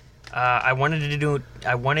treat. I wanted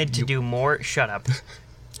to do more. Shut up.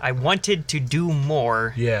 I wanted to do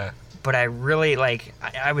more. Yeah. But I really,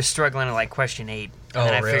 I was struggling at, question 8. And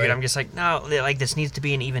then I figured, I'm just like, no, this needs to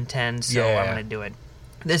be an even 10, so I'm going to do it.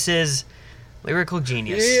 This is Lyrical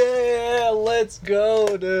Genius. Yeah, let's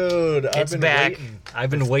go, dude. It's back. I've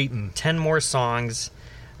been waiting. 10 more songs.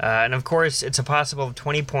 And, of course, it's a possible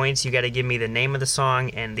 20 points. You got to give me the name of the song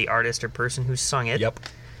and the artist or person who sung it. Yep.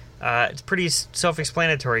 It's pretty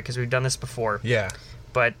self-explanatory because we've done this before. Yeah.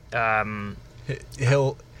 But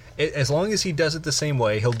he'll... As long as he does it the same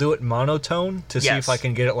way, he'll do it monotone to see if I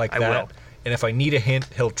can get it like that. I will. And if I need a hint,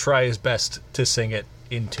 he'll try his best to sing it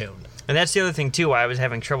in tune. And that's the other thing, too, why I was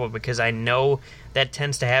having trouble, because I know that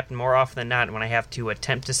tends to happen more often than not when I have to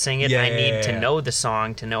attempt to sing it. Yeah, I need to know the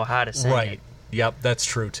song to know how to sing it. Yep, that's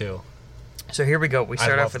true, too. So here we go. We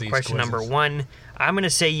start off with question number 1. I'm going to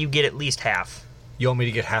say you get at least half. You want me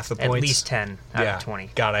to get half the points? At least 10 out of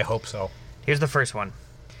 20. God, I hope so. Here's the first one.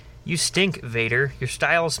 You stink, Vader. Your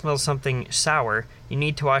style smells something sour. You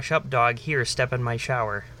need to wash up, dog. Here, step in my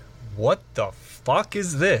shower. What the fuck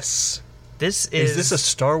is this? Is this a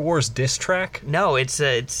Star Wars diss track? No, it's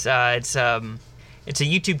a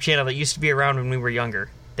YouTube channel that used to be around when we were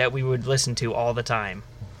younger that we would listen to all the time.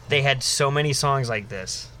 They had so many songs like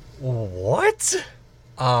this. What?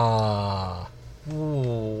 Oh.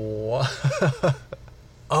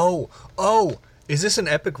 Is this an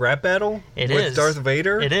epic rap battle? It is. With With Darth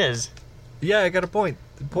Vader? It is. Yeah, I got a point.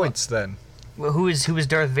 Points then. Well, who is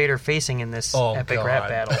Darth Vader facing in this epic rap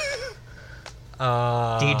battle?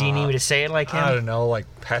 Do you need me to say it like him? I don't know, like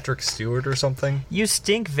Patrick Stewart or something. You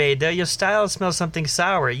stink, Vader. Your style smells something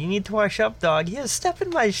sour. You need to wash up, dog. Here, step in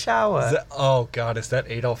my shower. Oh, God, is that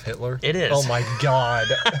Adolf Hitler? It is. Oh, my God.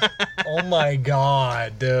 Oh, my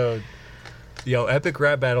God, dude. Yo, epic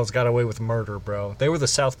rap battles got away with murder, bro. They were the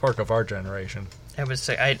South Park of our generation.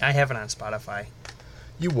 I have it on Spotify.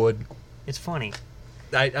 You would. It's funny.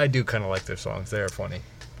 I do kind of like their songs. They are funny.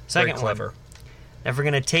 Second Very clever. One. Never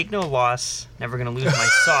gonna take no loss. Never gonna lose my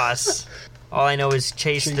sauce. All I know is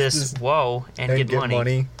chase this whoa and get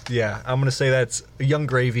money. Yeah, I'm gonna say that's Young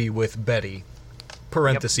Gravy with Betty.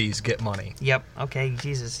 Parentheses, get money. Yep. Okay.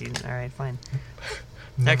 Jesus. All right. Fine.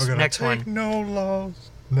 Next one. No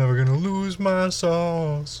loss. Never gonna lose my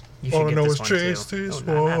sauce. You should All I get know this is one chase too. this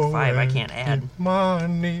Not 5. I can't add.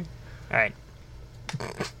 Money. All right.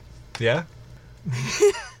 Yeah.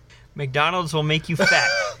 McDonald's will make you fat.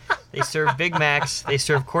 They serve Big Macs. They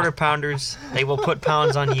serve quarter pounders. They will put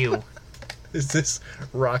pounds on you. Is this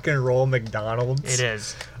rock and roll McDonald's? It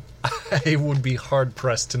is. I would be hard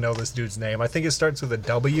pressed to know this dude's name. I think it starts with a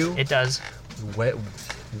W. It does.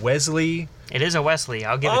 Wesley. It is a Wesley.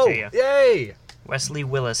 I'll give it to you. Yay! Wesley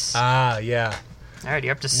Willis. Ah, yeah. All right,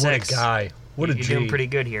 you're up to 6. What a guy. What a G. You're doing pretty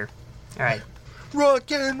good here. All right.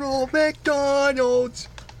 Rock and roll McDonald's.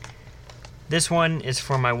 This one is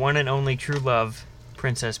for my one and only true love,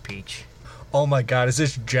 Princess Peach. Oh my God, is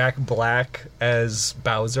this Jack Black as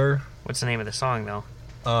Bowser? What's the name of the song, though?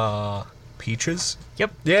 Peaches?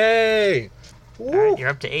 Yep. Yay! All right, you're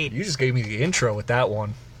up to 8. You just gave me the intro with that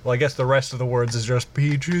one. Well, I guess the rest of the words is just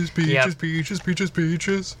peaches, peaches, peaches, peaches,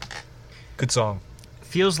 peaches. Good song.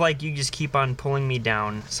 Feels like you just keep on pulling me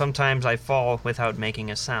down. Sometimes I fall without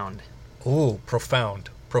making a sound. Ooh, profound.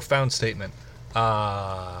 Profound statement.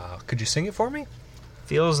 Could you sing it for me?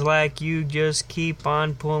 Feels like you just keep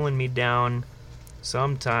on pulling me down.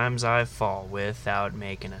 Sometimes I fall without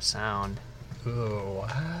making a sound. Ooh,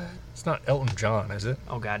 what? It's not Elton John, is it?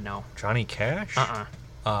 Oh, God, no. Johnny Cash?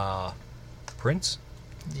 Prince?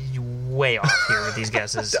 You're way off here with these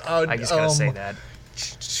guesses. I just gotta say that.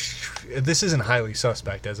 This isn't Highly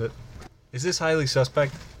Suspect, is it? Is this Highly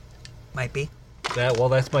Suspect? Might be. Well,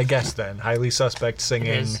 that's my guess then. Highly Suspect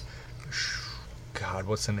singing... God,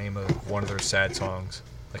 what's the name of one of their sad songs?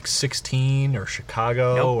 Like 16 or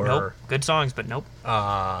Chicago? Nope. Good songs, but nope.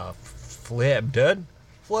 Flip, dude.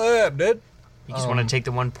 You just want to take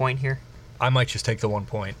the 1 point here? I might just take the 1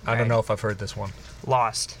 point. I don't know if I've heard this one.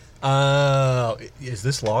 Lost. Is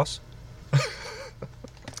this Lost?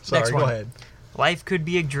 Sorry, Next one. Go ahead. Life could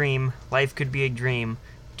be a dream. Life could be a dream.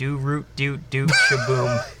 Do root doot doot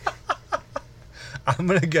shaboom. I'm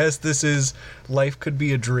gonna guess this is Life Could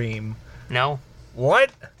Be a Dream. No.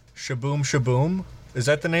 What? Shaboom Shaboom? Is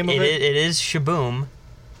that the name of it? It is Shaboom.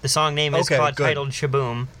 The song name is titled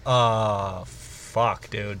Shaboom. Fuck,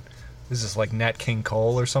 dude. Is this like Nat King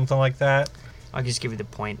Cole or something like that? I'll just give you the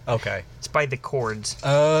point. Okay. It's by The Chords.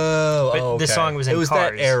 Oh, but the song was in Cars. It was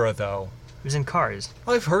that era, though. It was in Cars.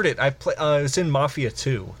 I've heard it. It's in Mafia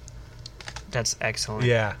 2. That's excellent.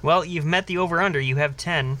 Yeah. Well, you've met the over-under. You have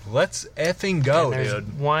 10. Let's effing go, and there's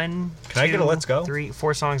dude. 1, Can I get a let's go? 3,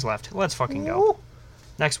 4 songs left. Let's fucking go. Woo.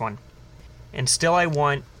 Next one. And still I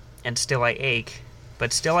want, and still I ache,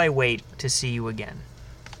 but still I wait to see you again.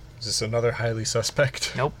 Is this another highly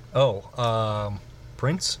suspect? Nope. Oh,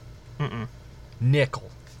 Prince? Mm-mm.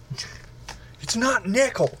 Nickel. It's not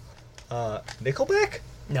Nickel. Nickelback?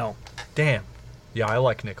 No. Damn. Yeah, I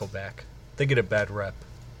like Nickelback. They get a bad rep.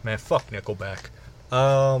 Man, fuck Nickelback.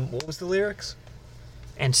 What was the lyrics?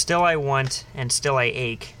 And still I want, and still I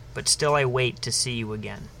ache, but still I wait to see you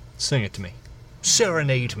again. Sing it to me.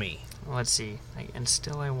 Serenade me. Let's see. And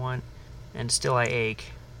still I want, and still I ache,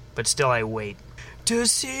 but still I wait to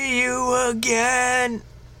see you again.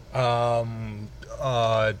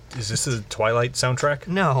 Is this a Twilight soundtrack?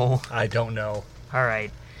 No. I don't know. All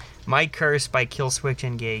right. My Curse by Killswitch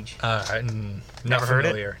Engage. Never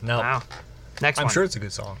familiar. Heard it? No. Wow. Next one. I'm sure it's a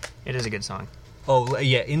good song. It is a good song. Oh,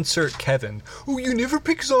 yeah, insert Kevan. Oh, you never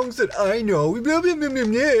pick songs that I know. Blah, blah, blah, blah,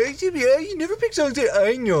 blah. You never pick songs that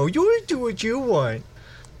I know. You always do what you want.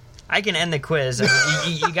 I can end the quiz. I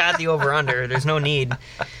mean, you got the over-under. There's no need.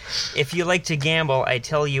 If you like to gamble, I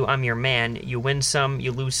tell you I'm your man. You win some,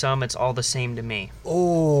 you lose some. It's all the same to me.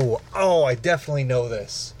 Oh, I definitely know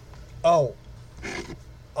this. Oh,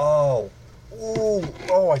 I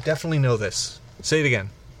definitely know this. Say it again.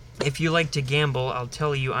 If you like to gamble, I'll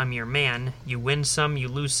tell you I'm your man. You win some, you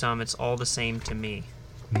lose some. It's all the same to me.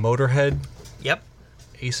 Motorhead? Yep.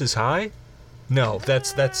 Aces High? No,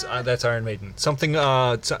 that's Iron Maiden. Something,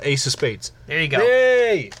 it's Ace of Spades. There you go.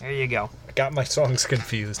 Yay! There you go. I got my songs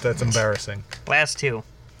confused. That's embarrassing. Last two.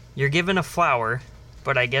 You're given a flower,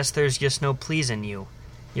 but I guess there's just no pleasing you.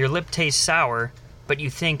 Your lip tastes sour, but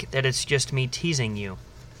you think that it's just me teasing you.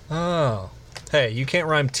 Oh. Hey, you can't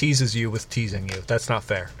rhyme teases you with teasing you. That's not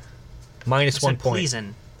fair. Minus 1 point.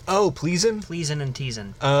 Pleasin'. Oh, pleasin'? Pleasin' and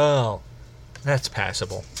teasin'. Oh. That's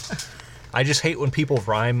passable. I just hate when people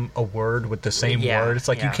rhyme a word with the same word. It's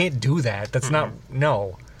like, you can't do that. That's not...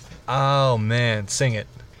 No. Oh, man. Sing it.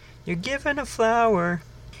 You're given a flower,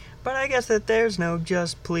 but I guess that there's no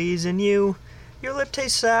just pleasing you. Your lip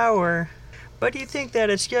tastes sour, but you think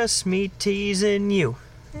that it's just me teasing you.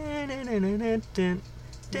 I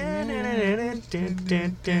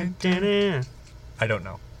don't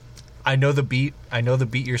know. I know the beat. I know the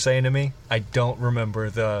beat you're saying to me. I don't remember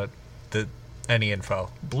the any info.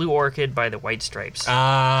 Blue Orchid by the White Stripes.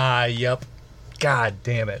 Ah, yep. God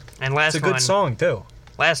damn it. And last it's a good song, too.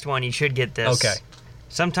 Last one, you should get this. Okay.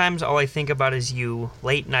 Sometimes all I think about is you,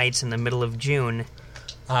 late nights in the middle of June.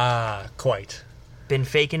 Ah, quite. Been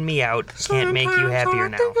faking me out, can't make you happier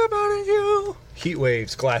now. Think about you. Heat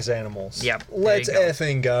Waves, Glass Animals. Yep. Let's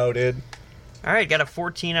effing go, dude. All right, got a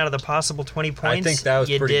 14 out of the possible 20 points. I think that was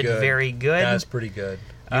pretty good. You did very good. That was pretty good.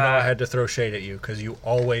 You know, I had to throw shade at you because you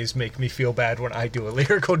always make me feel bad when I do a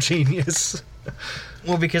lyrical genius.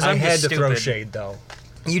 Well, because I'm I had just to throw stupid. shade, though.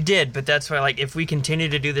 You did, but that's why, like, if we continue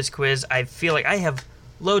to do this quiz, I feel like I have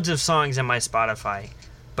loads of songs in my Spotify,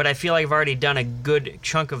 but I feel like I've already done a good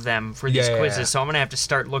chunk of them for these quizzes, so I'm going to have to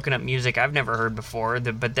start looking up music I've never heard before,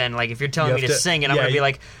 but then, like, if you're telling me to sing it, I'm going to be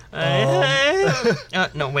like,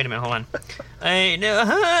 no, wait a minute, hold on.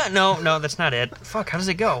 No, that's not it. Fuck, how does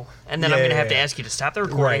it go? And then I'm going to have to ask you to stop the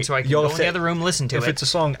recording so I can go in the other room, listen to it. If it's a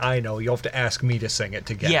song I know, you'll have to ask me to sing it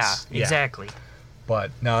to guess. Yeah, exactly.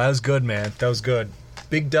 But, no, that was good, man. That was good.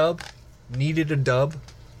 Big dub. Needed a dub.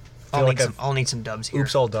 I'll need some dubs here.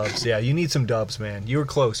 Oops, all dubs. Yeah, you need some dubs, man. You were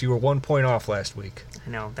close. You were 1 point off last week. I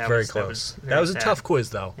know. That was close. That was a tough quiz,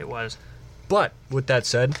 though. It was. But, with that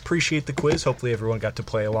said, appreciate the quiz. Hopefully everyone got to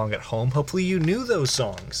play along at home. Hopefully you knew those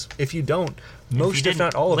songs. If you don't, most, if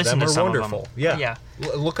not all of them, are wonderful. Yeah.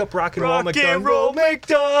 Look up Rock and Roll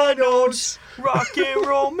McDonald's. Rock and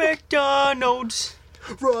Roll McDonald's.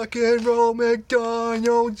 Rock and Roll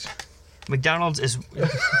McDonald's.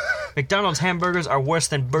 McDonald's hamburgers are worse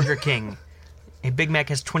than Burger King. A Big Mac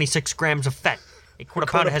has 26 grams of fat. A quarter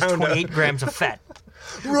pounder has 28 grams of fat.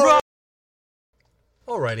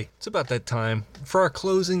 Alrighty, it's about that time for our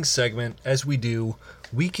closing segment, as we do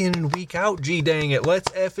week in and week out. Gee dang it, let's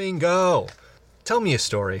effing go. Tell me a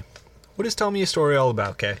story. What is Tell Me a Story all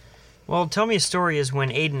about, Kay? Well, Tell Me a Story is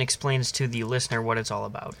when Aidan explains to the listener what it's all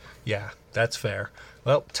about. Yeah, that's fair.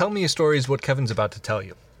 Well, Tell Me a Story is what Kevin's about to tell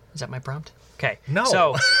you. Is that my prompt? Okay. No.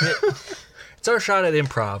 So, it's our shot at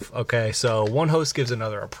improv, okay? So one host gives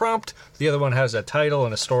another a prompt, the other one has a title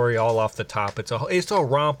and a story all off the top. It's a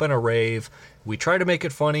romp and a rave. We try to make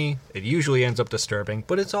it funny. It usually ends up disturbing,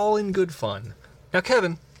 but it's all in good fun. Now,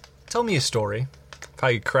 Kevin, tell me a story of how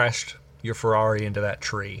you crashed your Ferrari into that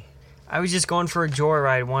tree. I was just going for a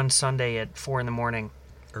joyride one Sunday at 4 in the morning.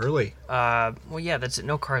 Early. Well, yeah, that's it.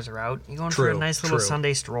 No cars are out. You're going for a nice little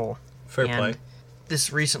Sunday stroll. Fair play.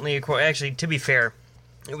 This recently, actually, to be fair,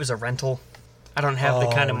 it was a rental. I don't have the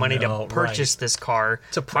kind of money to purchase this car.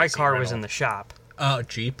 My car was in the shop. Oh,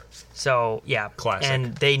 Jeep. So, yeah. Classic.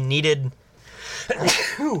 And they needed...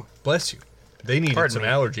 Bless you. They needed some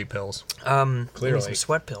allergy pills. Clearly. Some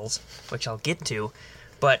sweat pills, which I'll get to.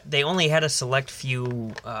 But they only had a select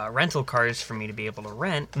few rental cars for me to be able to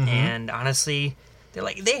rent. Mm-hmm. And honestly,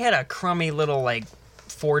 they had a crummy little, like,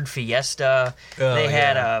 Ford Fiesta. They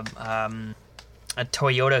had a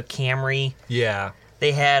Toyota Camry. Yeah.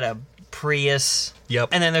 They had a Prius. Yep.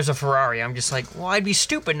 And then there's a Ferrari. I'm just like, well, I'd be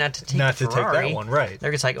stupid not to take the Ferrari. Not to take that one, right.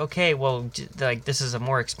 They're just like, okay, well, like, this is a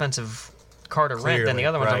more expensive car to rent than the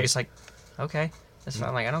other ones. Right. I'm just like, okay, that's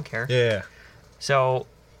fine. Like, I don't care. Yeah. So,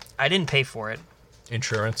 I didn't pay for it.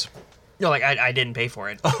 Insurance? No, like, I didn't pay for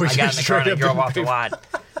it. Oh, I got in the car and I drove off the lot.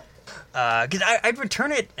 Because I'd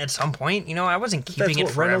return it at some point. You know, I wasn't keeping it forever.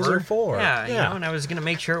 That's what rentals are for. Yeah, you know, and I was going to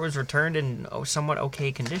make sure it was returned in somewhat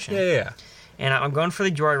okay condition. Yeah. And I'm going for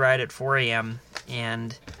the joyride at 4 a.m.,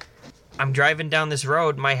 and I'm driving down this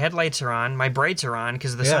road. My headlights are on. My brights are on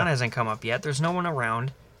because the sun hasn't come up yet. There's no one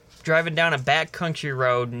around. Driving down a backcountry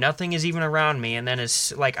road. Nothing is even around me. And then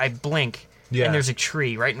it's like I blink, and there's a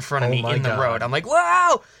tree right in front of me in the road. I'm like,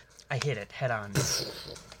 whoa! I hit it head on.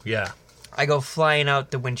 Yeah. I go flying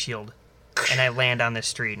out the windshield, and I land on the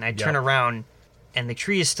street. And I turn around, and the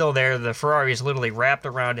tree is still there. The Ferrari is literally wrapped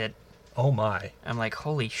around it. Oh, my. I'm like,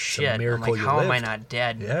 holy shit. I'm like, how am I not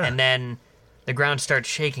dead? Yeah. And then the ground starts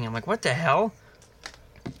shaking. I'm like, what the hell?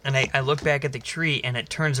 And I look back at the tree, and it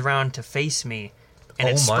turns around to face me, and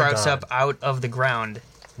it sprouts up out of the ground.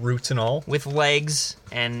 Roots and all? With legs,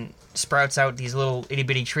 and sprouts out these little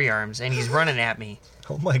itty-bitty tree arms, and he's running at me.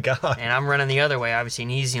 Oh, my God. And I'm running the other way, obviously,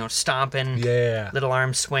 and he's, stomping. Yeah. Little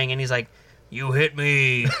arms swinging. He's like, you hit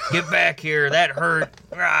me. Get back here. That hurt.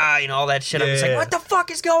 All that shit. I'm just like, what the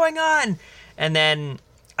fuck is going on? And then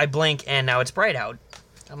I blink, and now it's bright out.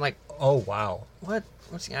 I'm like, oh, wow. What?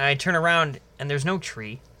 I turn around, and there's no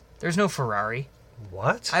tree. There's no Ferrari.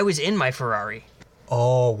 What? I was in my Ferrari.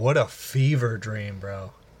 Oh, what a fever dream,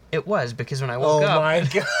 bro. It was, because when I woke up... Oh, my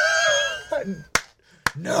God.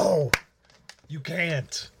 No. You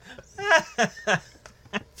can't.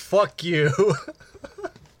 Fuck you.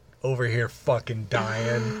 Over here fucking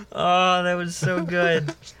dying. Oh, that was so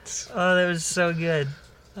good. Oh, that was so good.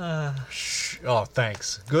 Oh,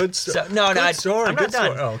 thanks. Good story. I'm not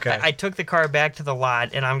done. Oh, okay. I took the car back to the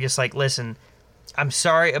lot, and I'm just like, listen, I'm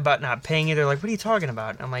sorry about not paying you. They're like, what are you talking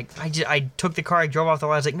about? I'm like, I took the car, I drove off the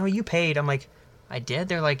lot. I was like, no, you paid. I'm like, I did?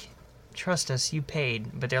 They're like, trust us, you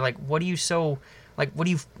paid. But they're like, what are you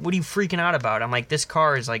freaking out about? I'm like, this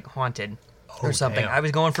car is like haunted or something. Damn. I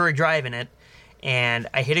was going for a drive in it, and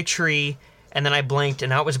I hit a tree, and then I blinked, and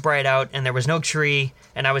now it was bright out, and there was no tree,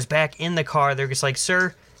 and I was back in the car. They're just like,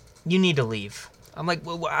 sir, you need to leave. I'm like,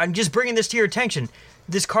 well, I'm just bringing this to your attention.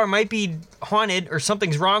 This car might be haunted or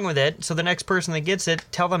something's wrong with it, so the next person that gets it,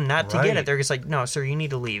 tell them not to get it. They're just like, no, sir, you need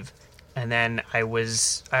to leave. And then I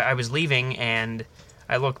was leaving, and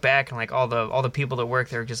I look back, and like all the people that work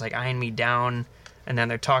there are just like eyeing me down, and then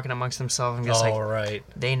they're talking amongst themselves. I'm just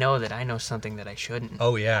they know that I know something that I shouldn't.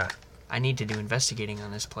 Oh, yeah. I need to do investigating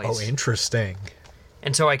on this place. Oh, interesting.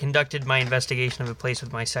 And so I conducted my investigation of the place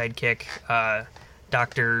with my sidekick,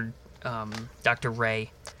 Dr.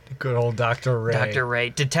 Ray. Good old Dr. Ray. Dr. Ray.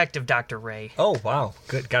 Detective Dr. Ray. Oh, wow.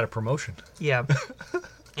 Good. Got a promotion. Yeah.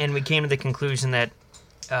 And we came to the conclusion that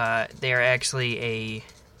they are actually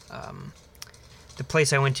the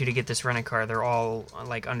place I went to get this rental car, they're all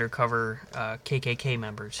like undercover KKK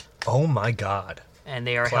members. Oh, my God. And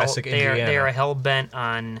they are Indiana. They are hell-bent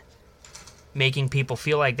on making people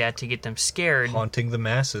feel like that to get them scared. Haunting the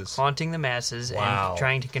masses. And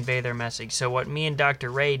trying to convey their message. So what me and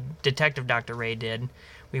Detective Dr. Ray did,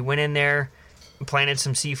 we went in there, planted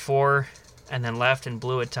some C4, and then left and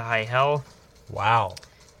blew it to high hell. Wow.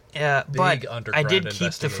 But I did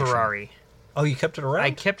keep the Ferrari. Oh, you kept it around?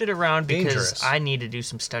 I kept it around because I need to do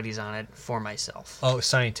some studies on it for myself. Oh,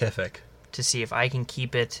 scientific. To see if I can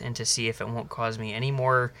keep it and to see if it won't cause me any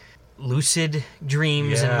more lucid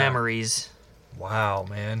dreams and memories. Wow,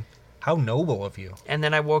 man. How noble of you. And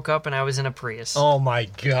then I woke up and I was in a Prius. Oh, my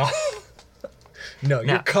God. No,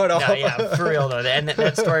 you're cut off. No, yeah, for real, though. And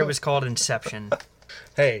that story was called Inception.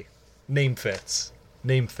 Hey, name fits.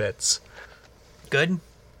 Good?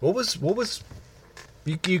 What was...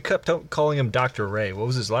 You kept calling him Dr. Ray. What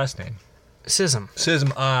was his last name? Sism.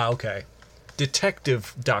 Okay.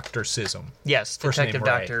 Detective Dr. Sism. Yes, First Detective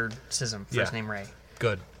name Ray. Dr. Sism. First name Ray.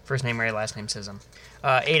 Good. First name Ray, last name Sism.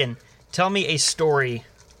 Aidan, tell me a story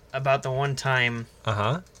about the one time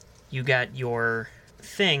Uh-huh. you got your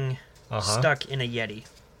thing stuck in a Yeti.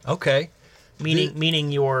 Okay.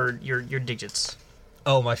 Meaning your digits.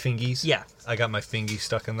 Oh, my fingies? Yeah. I got my fingies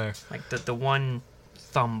stuck in there. Like the one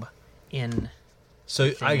thumb in...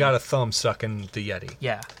 So I got a thumb stuck in the Yeti.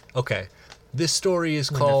 Yeah. Okay. This story is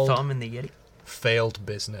called... The thumb in the Yeti? Failed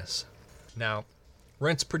Business. Now,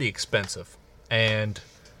 rent's pretty expensive, and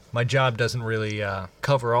my job doesn't really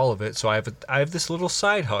cover all of it, so I have this little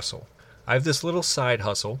side hustle. I have this little side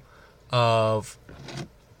hustle of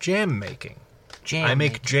jam making. I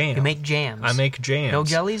make jam. You make jams. I make jams. No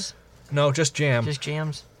jellies? No, just jam. Just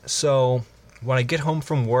jams? So, when I get home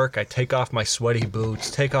from work, I take off my sweaty boots,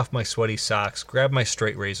 take off my sweaty socks, grab my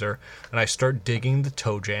straight razor, and I start digging the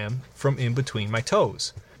toe jam from in between my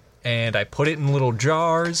toes. And I put it in little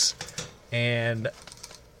jars, and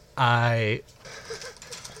I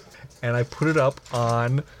put it up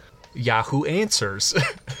on Yahoo Answers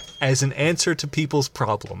as an answer to people's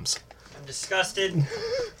problems. I'm disgusted.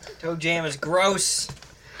 Toe jam is gross.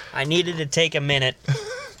 I needed to take a minute.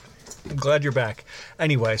 I'm glad you're back.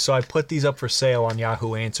 Anyway, so I put these up for sale on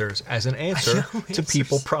Yahoo Answers as an answer to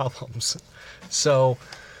people problems. So...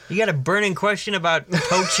 You got a burning question about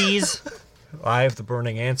toe cheese? I have the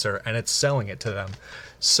burning answer, and it's selling it to them.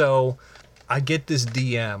 So I get this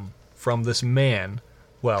DM from this man,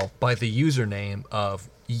 well, by the username of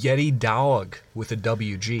Yeti Dog with a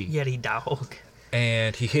WG. Yeti Dog.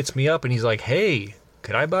 And he hits me up, and he's like, hey,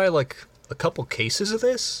 could I buy, like, a couple cases of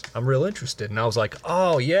this? I'm real interested. And I was like,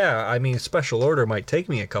 oh, yeah, I mean, special order might take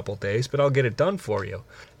me a couple days, but I'll get it done for you.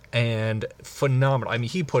 And phenomenal. I mean,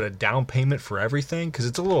 he put a down payment for everything because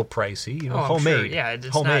it's a little pricey, homemade. Sure. Yeah,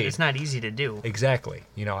 it's not easy to do. Exactly.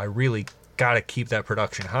 I really got to keep that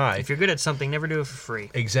production high. If you're good at something, never do it for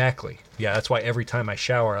free. Exactly. Yeah, that's why every time I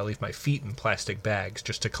shower, I leave my feet in plastic bags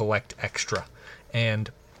just to collect extra. And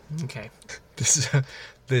okay, this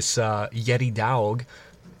Yeti Dog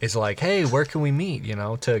is like, hey, where can we meet,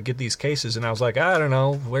 to get these cases? And I was like, I don't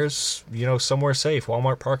know, where's, somewhere safe,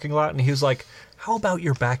 Walmart parking lot? And he was like, how about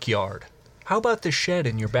your backyard? How about the shed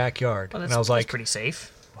in your backyard? Well, and I was like, that's pretty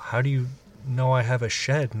safe. How do you know I have a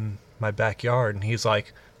shed in my backyard? And he's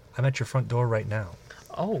like, I'm at your front door right now.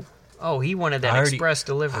 Oh, he wanted that express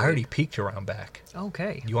delivery. I already peeked around back.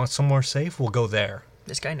 Okay. You want somewhere safe? We'll go there.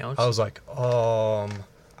 This guy knows. I was like,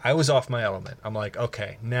 I was off my element. I'm like,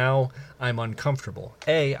 okay, now I'm uncomfortable.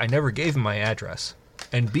 A, I never gave him my address.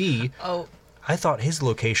 And B, I thought his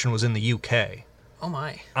location was in the UK. Oh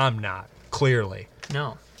my. I'm not. Clearly.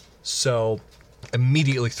 No. So,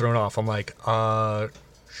 immediately thrown off. I'm like,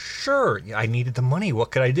 sure. I needed the money.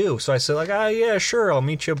 What could I do? So I said, like, yeah, sure. I'll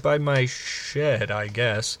meet you by my shed, I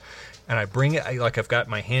guess. And I bring it, I've got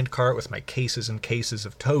my hand cart with my cases and cases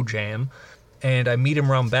of toe jam. And I meet him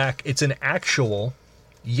around back. It's an actual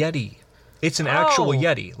Yeti. It's an actual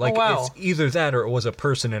Yeti. Like, wow. It's either that or it was a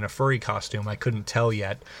person in a furry costume. I couldn't tell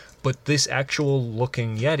yet. But this actual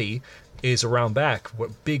looking Yeti is around back,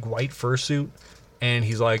 big white fursuit, and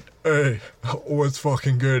he's like, hey, what's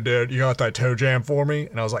fucking good, dude? You got that toe jam for me?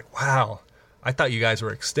 And I was like, wow, I thought you guys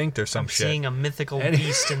were extinct or some shit. Seeing a mythical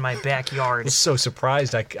beast in my backyard. I was so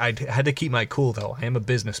surprised. I had to keep my cool, though. I am a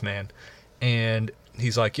businessman. And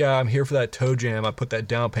he's like, yeah, I'm here for that toe jam. I put that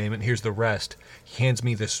down payment. Here's the rest. He hands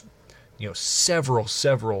me this, several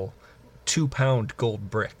 2-pound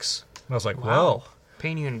gold bricks. And I was like, wow. Well.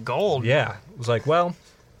 Paying you in gold. Yeah. I was like, well,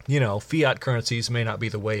 fiat currencies may not be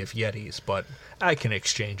the way of Yetis, but I can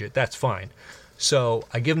exchange it. That's fine. So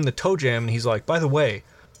I give him the toe jam, and he's like, by the way,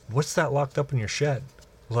 what's that locked up in your shed?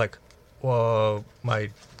 I was like, my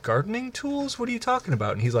gardening tools? What are you talking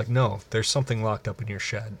about? And he's like, no, there's something locked up in your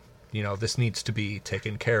shed. This needs to be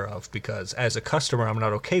taken care of because as a customer, I'm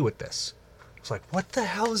not okay with this. I was like, what the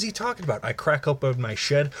hell is he talking about? I crack open my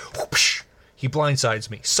shed. Whoosh, he blindsides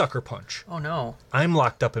me. Sucker punch. Oh, no. I'm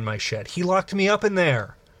locked up in my shed. He locked me up in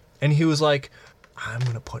there. And he was like, I'm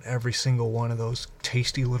going to put every single one of those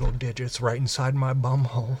tasty little digits right inside my bum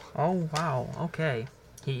hole. Oh, wow. Okay.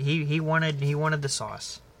 He wanted the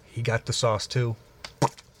sauce. He got the sauce, too.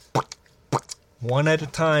 One at a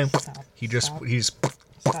time. He's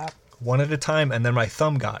one at a time, and then my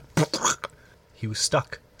thumb got. He was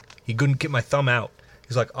stuck. He couldn't get my thumb out.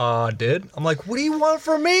 He's like, dude. I'm like, what do you want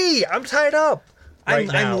from me? I'm tied up. I'm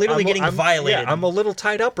literally getting violated. Yeah, I'm a little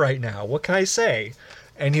tied up right now. What can I say?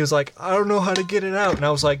 And he was like, I don't know how to get it out. And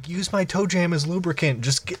I was like, use my toe jam as lubricant.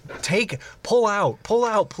 Just pull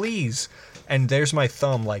out, please. And there's my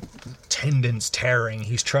thumb, like, tendons tearing.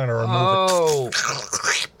 He's trying to remove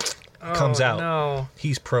it. Comes out. No.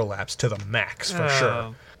 He's prolapsed to the max, for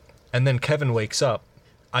sure. And then Kevan wakes up,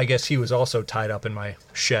 I guess he was also tied up in my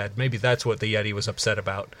shed. Maybe that's what the Yeti was upset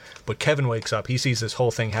about. But Kevan wakes up. He sees this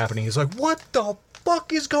whole thing happening. He's like, what the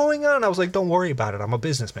fuck is going on? I was like, don't worry about it. I'm a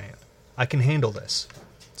businessman. I can handle this.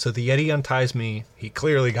 So the Yeti unties me. He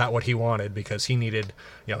clearly got what he wanted because he needed,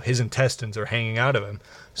 his intestines are hanging out of him.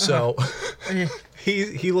 So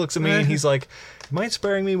he looks at me and he's like, mind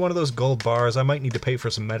sparing me one of those gold bars? I might need to pay for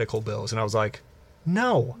some medical bills. And I was like,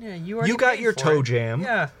 no. Yeah, you got your toe jam.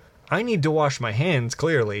 Yeah. I need to wash my hands,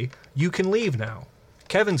 clearly. You can leave now.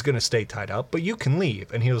 Kevin's going to stay tied up, but you can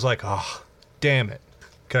leave. And he was like, oh, damn it.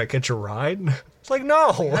 Can I catch a ride? It's like,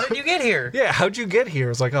 no. How did you get here? Yeah, how'd you get here?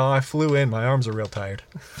 It's like, oh, I flew in. My arms are real tired.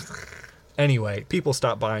 Anyway, people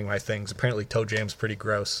stopped buying my things. Apparently, toe jam's pretty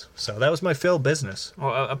gross. So that was my failed business.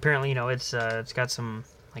 Well, apparently, it's got some,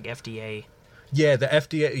 FDA... Yeah, the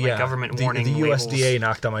FDA, government warning the labels. USDA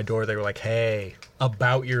knocked on my door. They were like, hey,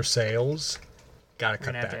 about your sales, gotta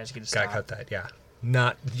cut that. To ask you to gotta stop. cut that, yeah.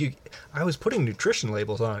 Not you. I was putting nutrition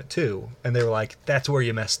labels on it, too. And they were like, that's where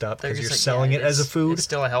you messed up, because you're selling it as a food. It's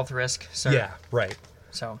still a health risk, sir. Yeah, right.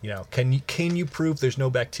 So, can you prove there's no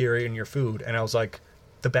bacteria in your food? And I was like,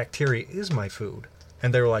 the bacteria is my food.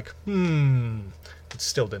 And they were like, It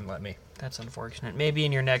still didn't let me. That's unfortunate. Maybe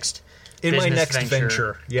in your next In my next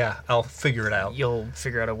venture, yeah, I'll figure it out. You'll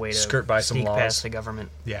figure out a way to skirt by some sneak laws. past the government.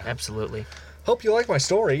 Yeah. Absolutely. Hope you like my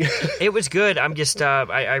story. It was good. I'm just,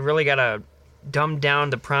 I really got to dumb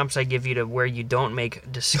down the prompts I give you to where you don't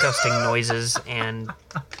make disgusting noises and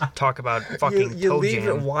talk about fucking you toe leave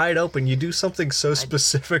jam. it wide open. You do something so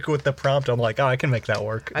specific with the prompt. I'm like, oh, I can make that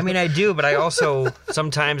work. I mean, I do, but I also,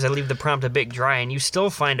 sometimes I leave the prompt a bit dry, and you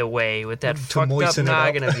still find a way with that fucked up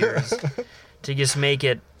noggin of yours to just make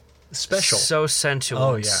it special, so sensual,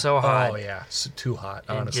 oh and yeah, so hot. Oh yeah, too hot.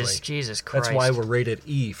 And Honestly, just, Jesus Christ. that's why we're rated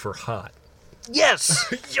E for hot.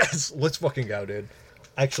 Yes. Yes, let's fucking go, dude.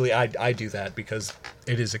 Actually, I do that because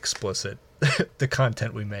it is explicit, the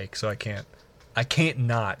content we make. So I can't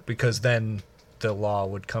not, because then the law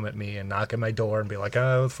would come at me and knock at my door and be like,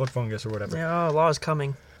 oh, foot fungus or whatever. Yeah, law is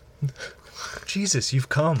coming. Jesus, you've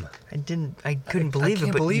come. I couldn't believe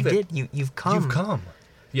it, but you did. You've come. You've come.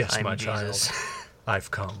 Yes, I'm my Jesus. child.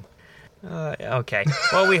 I've come. Okay.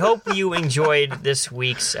 Well, we hope you enjoyed this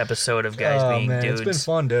week's episode of Guys Being Dudes. It's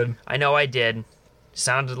been fun, dude. I know I did.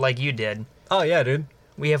 Sounded like you did. Oh, yeah, dude.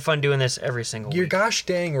 We have fun doing this every single You're week. gosh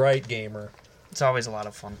dang right, gamer. It's always a lot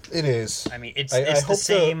of fun. It is. I mean, it's the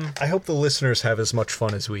same. I hope the listeners have as much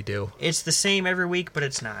fun as we do. It's the same every week, but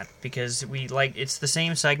it's not, because it's the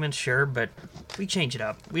same segments, sure, but we change it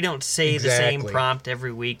up. We don't say the same prompt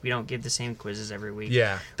every week. We don't give the same quizzes every week.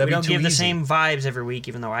 Yeah, we don't give the same vibes every week,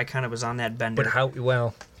 even though I kind of was on that bender. But how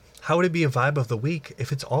would it be a vibe of the week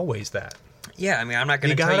if it's always that? Yeah, I mean, I'm not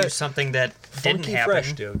going to tell you something that didn't happen.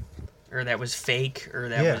 Fresh, dude. Or that was fake, or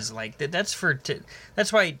that was like that's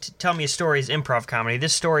why Tell Me a Story is improv comedy.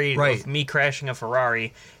 This story of me crashing a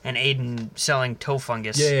Ferrari and Aidan selling toe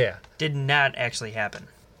fungus did not actually happen.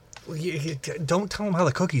 Well, don't tell them how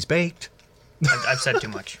the cookie's baked. I've said too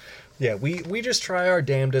much. Yeah, we just try our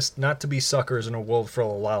damnedest not to be suckers in a world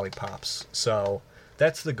full of lollipops. So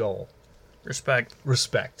that's the goal. Respect.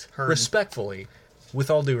 Heard. Respectfully. With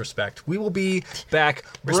all due respect, we will be back.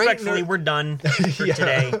 Respectfully, we're done for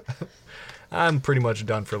today. I'm pretty much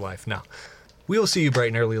done for life now. We will see you bright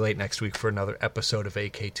and early late next week for another episode of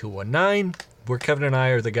AK219, where Kevin and I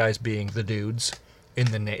are the guys being the dudes.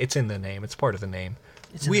 It's in the name. It's part of the name.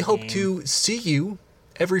 We hope to see you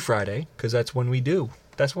every Friday, because that's when we do.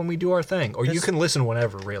 That's when we do our thing. Or you can listen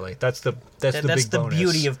whenever, really. That's the big bonus. That's the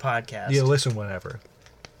beauty of podcasts. Yeah, listen whenever.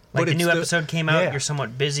 Like the new episode came out, you're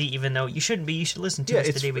somewhat busy, even though you shouldn't be. You should listen to us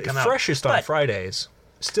the day we come out. It's freshest on Fridays.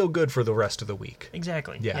 Still good for the rest of the week.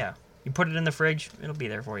 Exactly. Yeah. You put it in the fridge, it'll be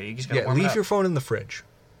there for you. You just gotta warm it leave up. your phone in the fridge,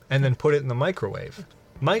 and then put it in the microwave.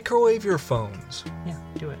 Microwave your phones. Yeah,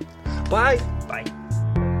 do it. Bye. Bye.